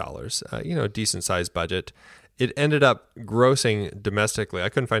today's dollars. A decent sized budget. It ended up grossing domestically. I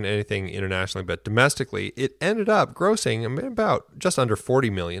couldn't find anything internationally, but domestically, it ended up grossing about just under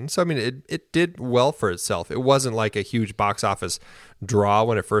 $40 million. So, I mean, it did well for itself. It wasn't like a huge box office draw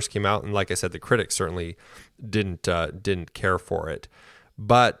when it first came out. And like I said, the critics certainly didn't care for it.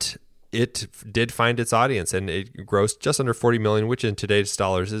 But it did find its audience, and it grossed just under $40 million, which in today's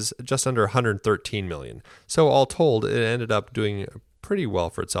dollars is just under $113 million. So all told, it ended up doing pretty well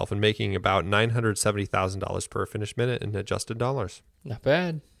for itself and making about $970,000 per finished minute in adjusted dollars. Not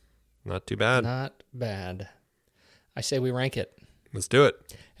bad. Not too bad. Not bad. I say we rank it. Let's do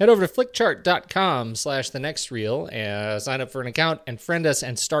it. Head over to flickchart.com/thenextreel and sign up for an account and friend us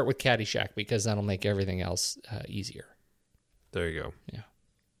and start with Caddyshack because that'll make everything else easier. There you go. Yeah.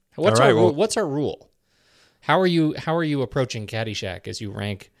 What's our rule? What's our rule? How are you approaching Caddyshack as you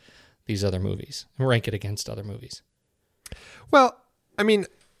rank these other movies? Rank it against other movies. Well, I mean,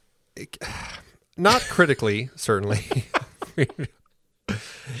 not critically, certainly.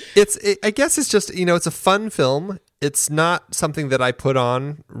 I guess it's just, it's a fun film. It's not something that I put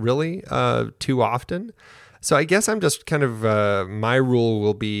on really too often. So I guess I'm just kind of, my rule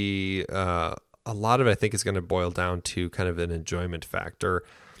will be, a lot of it I think is going to boil down to kind of an enjoyment factor.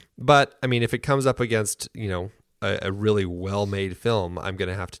 But I mean, if it comes up against, a really well-made film, I'm going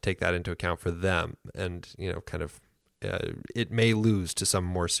to have to take that into account for them. And, kind of, it may lose to some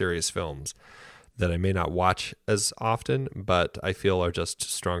more serious films that I may not watch as often, but I feel are just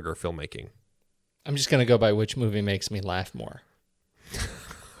stronger filmmaking. I'm just going to go by which movie makes me laugh more.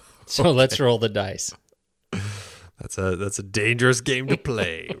 So okay. Let's roll the dice. That's a dangerous game to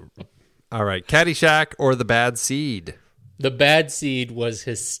play. All right, Caddyshack or The Bad Seed? The Bad Seed was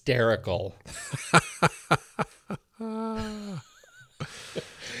hysterical.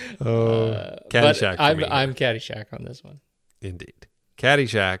 Caddyshack. I'm Caddyshack on this one. Indeed.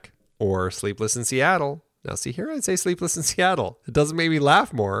 Caddyshack or Sleepless in Seattle. Now, see here, I'd say Sleepless in Seattle. It doesn't make me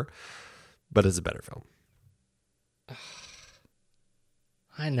laugh more, but it's a better film.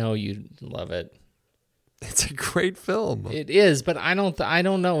 I know you love it. It's a great film. It is, but I don't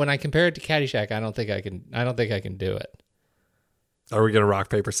know. When I compare it to Caddyshack, I don't think I can do it. Are we going to rock,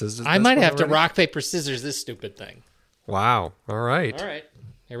 paper, scissors? I might have to rock, paper, scissors this stupid thing. Wow. All right.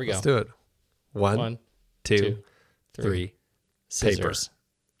 Here we go. Let's do it. One, two, three. Scissors.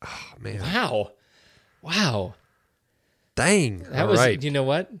 Paper. Oh, man. Wow. Dang. That was right. You know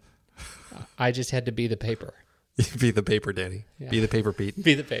what? I just had to be the paper. Be the paper, Danny. Yeah. Be the paper, Pete.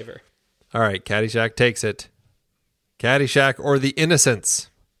 Be the paper. All right. Caddyshack takes it. Caddyshack or The Innocents?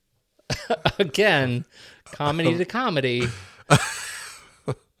 Again, comedy to comedy.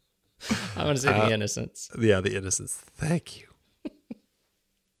 I'm going to say The Innocents. Yeah, The Innocents. Thank you.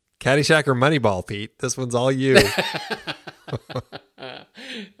 Caddyshack or Moneyball, Pete? This one's all you.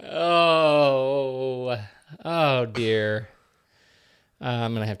 Oh dear.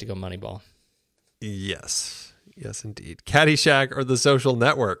 I'm going to have to go Moneyball. Yes, indeed. Caddyshack or The Social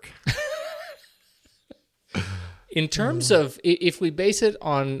Network? In terms of, if we base it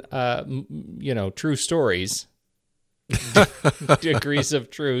on, true stories, degrees of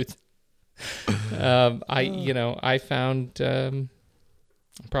truth, I found I'm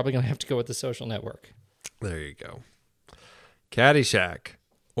probably going to have to go with The Social Network. There you go. Caddyshack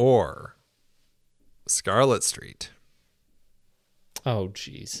or Scarlet Street? Oh,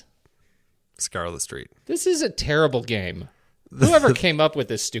 jeez. Scarlet Street. This is a terrible game. Whoever came up with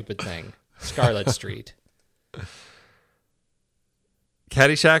this stupid thing? Scarlet Street.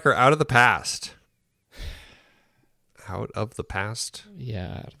 Caddyshack or Out of the Past? Out of the Past?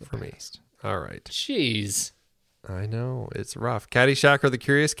 Yeah, Out of the Past. Me. All right. Jeez. I know. It's rough. Caddyshack or The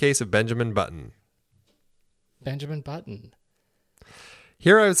Curious Case of Benjamin Button? Benjamin Button.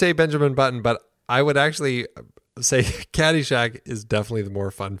 Here I would say Benjamin Button, but I would actually say Caddyshack is definitely the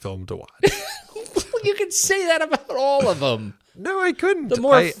more fun film to watch. You can say that about all of them. No, I couldn't. The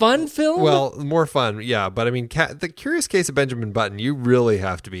more fun film? Well, more fun, yeah. But I mean, The Curious Case of Benjamin Button, you really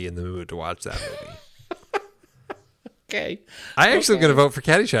have to be in the mood to watch that movie. Okay. I actually am going to vote for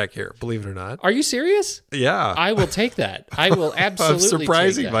Caddyshack here, believe it or not. Are you serious? Yeah. I will take that. I will absolutely I'm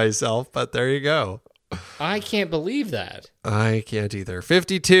surprising take that. myself, but there you go. I can't believe that. I can't either.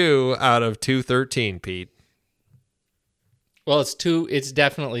 52 out of 213, Pete. Well, it's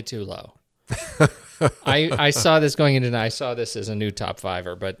definitely too low. I saw this going into, I saw this as a new top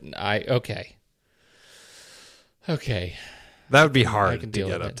fiver, but okay. That would be hard to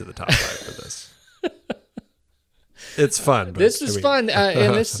get up to the top 5 for this. It's fun. This is fun,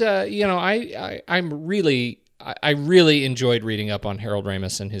 and this, I really enjoyed reading up on Harold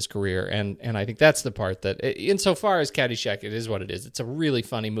Ramis and his career, and I think that's the part that, insofar as Caddyshack, it is what it is. It's a really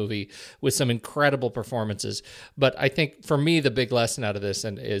funny movie with some incredible performances. But I think for me, the big lesson out of this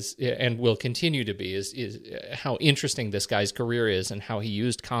and will continue to be is how interesting this guy's career is and how he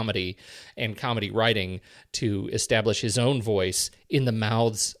used comedy and comedy writing to establish his own voice in the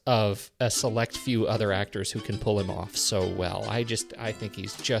mouths of a select few other actors who can pull him off so well. I think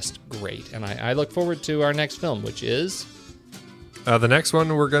he's just great, and I look forward to our next film, which is the next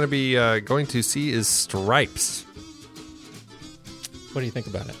one we're going to be going to see is Stripes. What do you think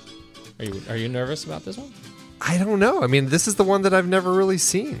about it? Are you nervous about this one? I don't know. I mean, this is the one that I've never really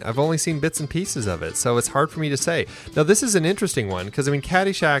seen. I've only seen bits and pieces of it, so it's hard for me to say. Now, this is an interesting one because, I mean,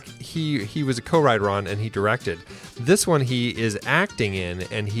 Caddyshack, he was a co-writer on and he directed. This one he is acting in,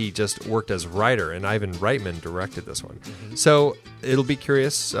 and he just worked as writer, and Ivan Reitman directed this one. Mm-hmm. So it'll be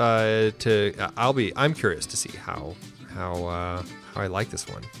curious I'm curious to see how I like this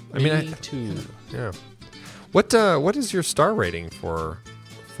one. Me too. Yeah. What is your star rating for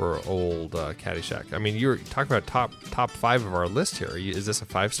old Caddyshack? I mean, you're talking about top 5 of our list here. Is this a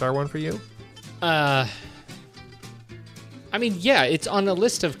 5-star one for you? I mean, yeah, it's on a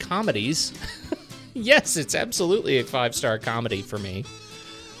list of comedies. Yes, it's absolutely a 5-star comedy for me.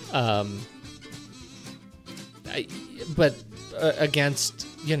 But against,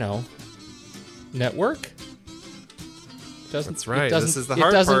 Network. That's right. This is the It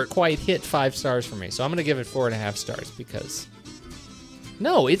hard doesn't part. quite hit 5 stars for me, so I'm going to give it 4.5 stars because.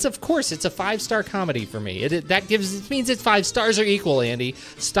 No, it's a 5-star comedy for me. It means it's 5 stars are equal. Andy,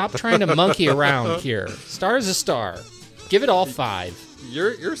 stop trying to monkey around here. Star is a star. Give it all 5.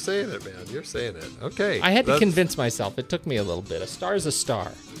 You're saying it, man. You're saying it. Okay. I had to convince myself. It took me a little bit. A star is a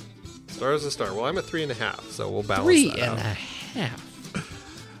star. Star is a star. Well, I'm at 3.5, so we'll balance that out. 3.5.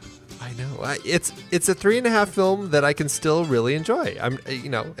 I know. It's a 3.5 film that I can still really enjoy. I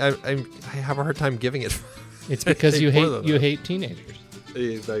have a hard time giving it. It's because you hate teenagers.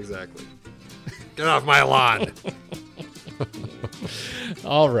 Exactly. Get off my lawn.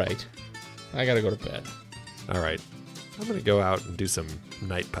 All right. I got to go to bed. All right. I'm going to go out and do some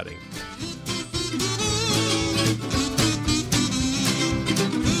night putting.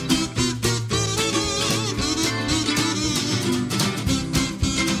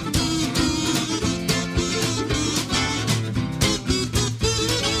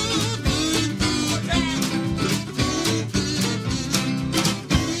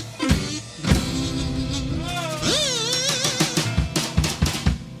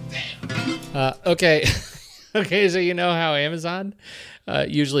 Okay. Okay, so you know how Amazon,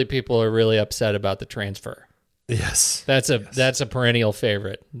 usually people are really upset about the transfer. Yes. That's a perennial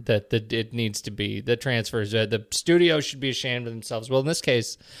favorite that it needs to be. The transfers, the studio should be ashamed of themselves. Well, in this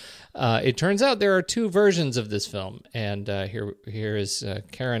case, it turns out there are 2 versions of this film. And here is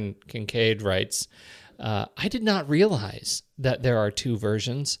Karen Kincaid writes, I did not realize that there are 2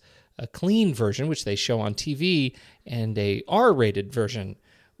 versions, a clean version, which they show on TV, and a R-rated version.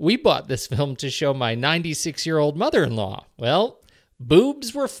 We bought this film to show my 96-year-old mother-in-law. Well,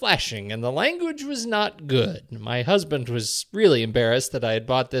 boobs were flashing, and the language was not good. My husband was really embarrassed that I had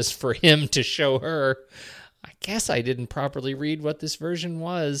bought this for him to show her. I guess I didn't properly read what this version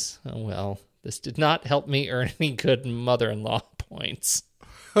was. Oh, well, this did not help me earn any good mother-in-law points.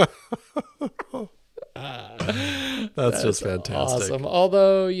 That's just fantastic. Awesome.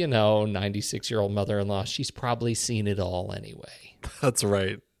 Although, 96-year-old mother-in-law, she's probably seen it all anyway. That's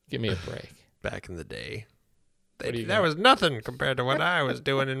right. Give me a break. Back in the day. That was nothing compared to what I was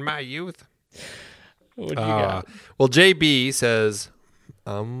doing in my youth. What do you got? Well, JB says,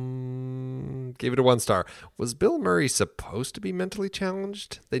 gave it a 1 star. Was Bill Murray supposed to be mentally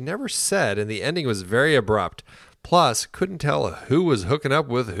challenged? They never said, and the ending was very abrupt. Plus, couldn't tell who was hooking up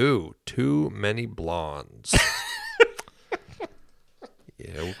with who. Too many blondes.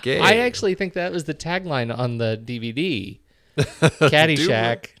 Okay. I actually think that was the tagline on the DVD.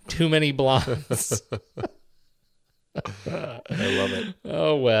 Caddyshack, too many blondes. I love it.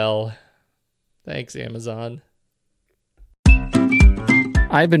 Oh, well. Thanks, Amazon.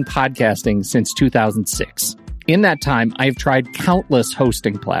 I've been podcasting since 2006. In that time, I've tried countless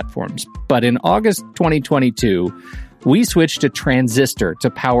hosting platforms. But in August 2022, we switched to Transistor to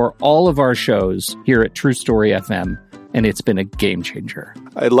power all of our shows here at True Story FM. And it's been a game changer.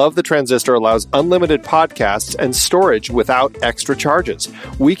 I love the Transistor allows unlimited podcasts and storage without extra charges.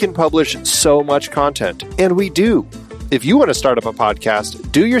 We can publish so much content, and we do. If you want to start up a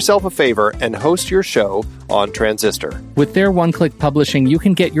podcast, do yourself a favor and host your show on Transistor. With their one-click publishing, you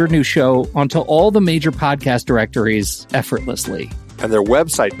can get your new show onto all the major podcast directories effortlessly. And their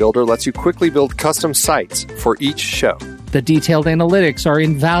website builder lets you quickly build custom sites for each show. The detailed analytics are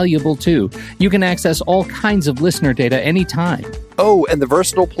invaluable, too. You can access all kinds of listener data anytime. Oh, and the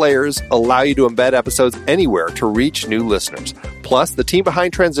versatile players allow you to embed episodes anywhere to reach new listeners. Plus, the team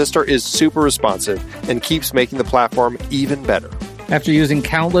behind Transistor is super responsive and keeps making the platform even better. After using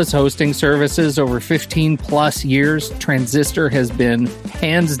countless hosting services over 15-plus years, Transistor has been,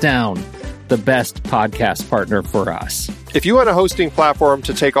 hands down, the best podcast partner for us. If you want a hosting platform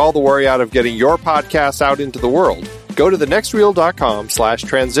to take all the worry out of getting your podcast out into the world, go to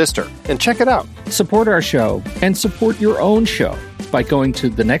thenextreel.com/transistor and check it out. Support our show and support your own show. by going to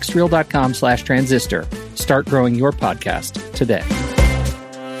thenextreel.com/transistor. Start growing your podcast today.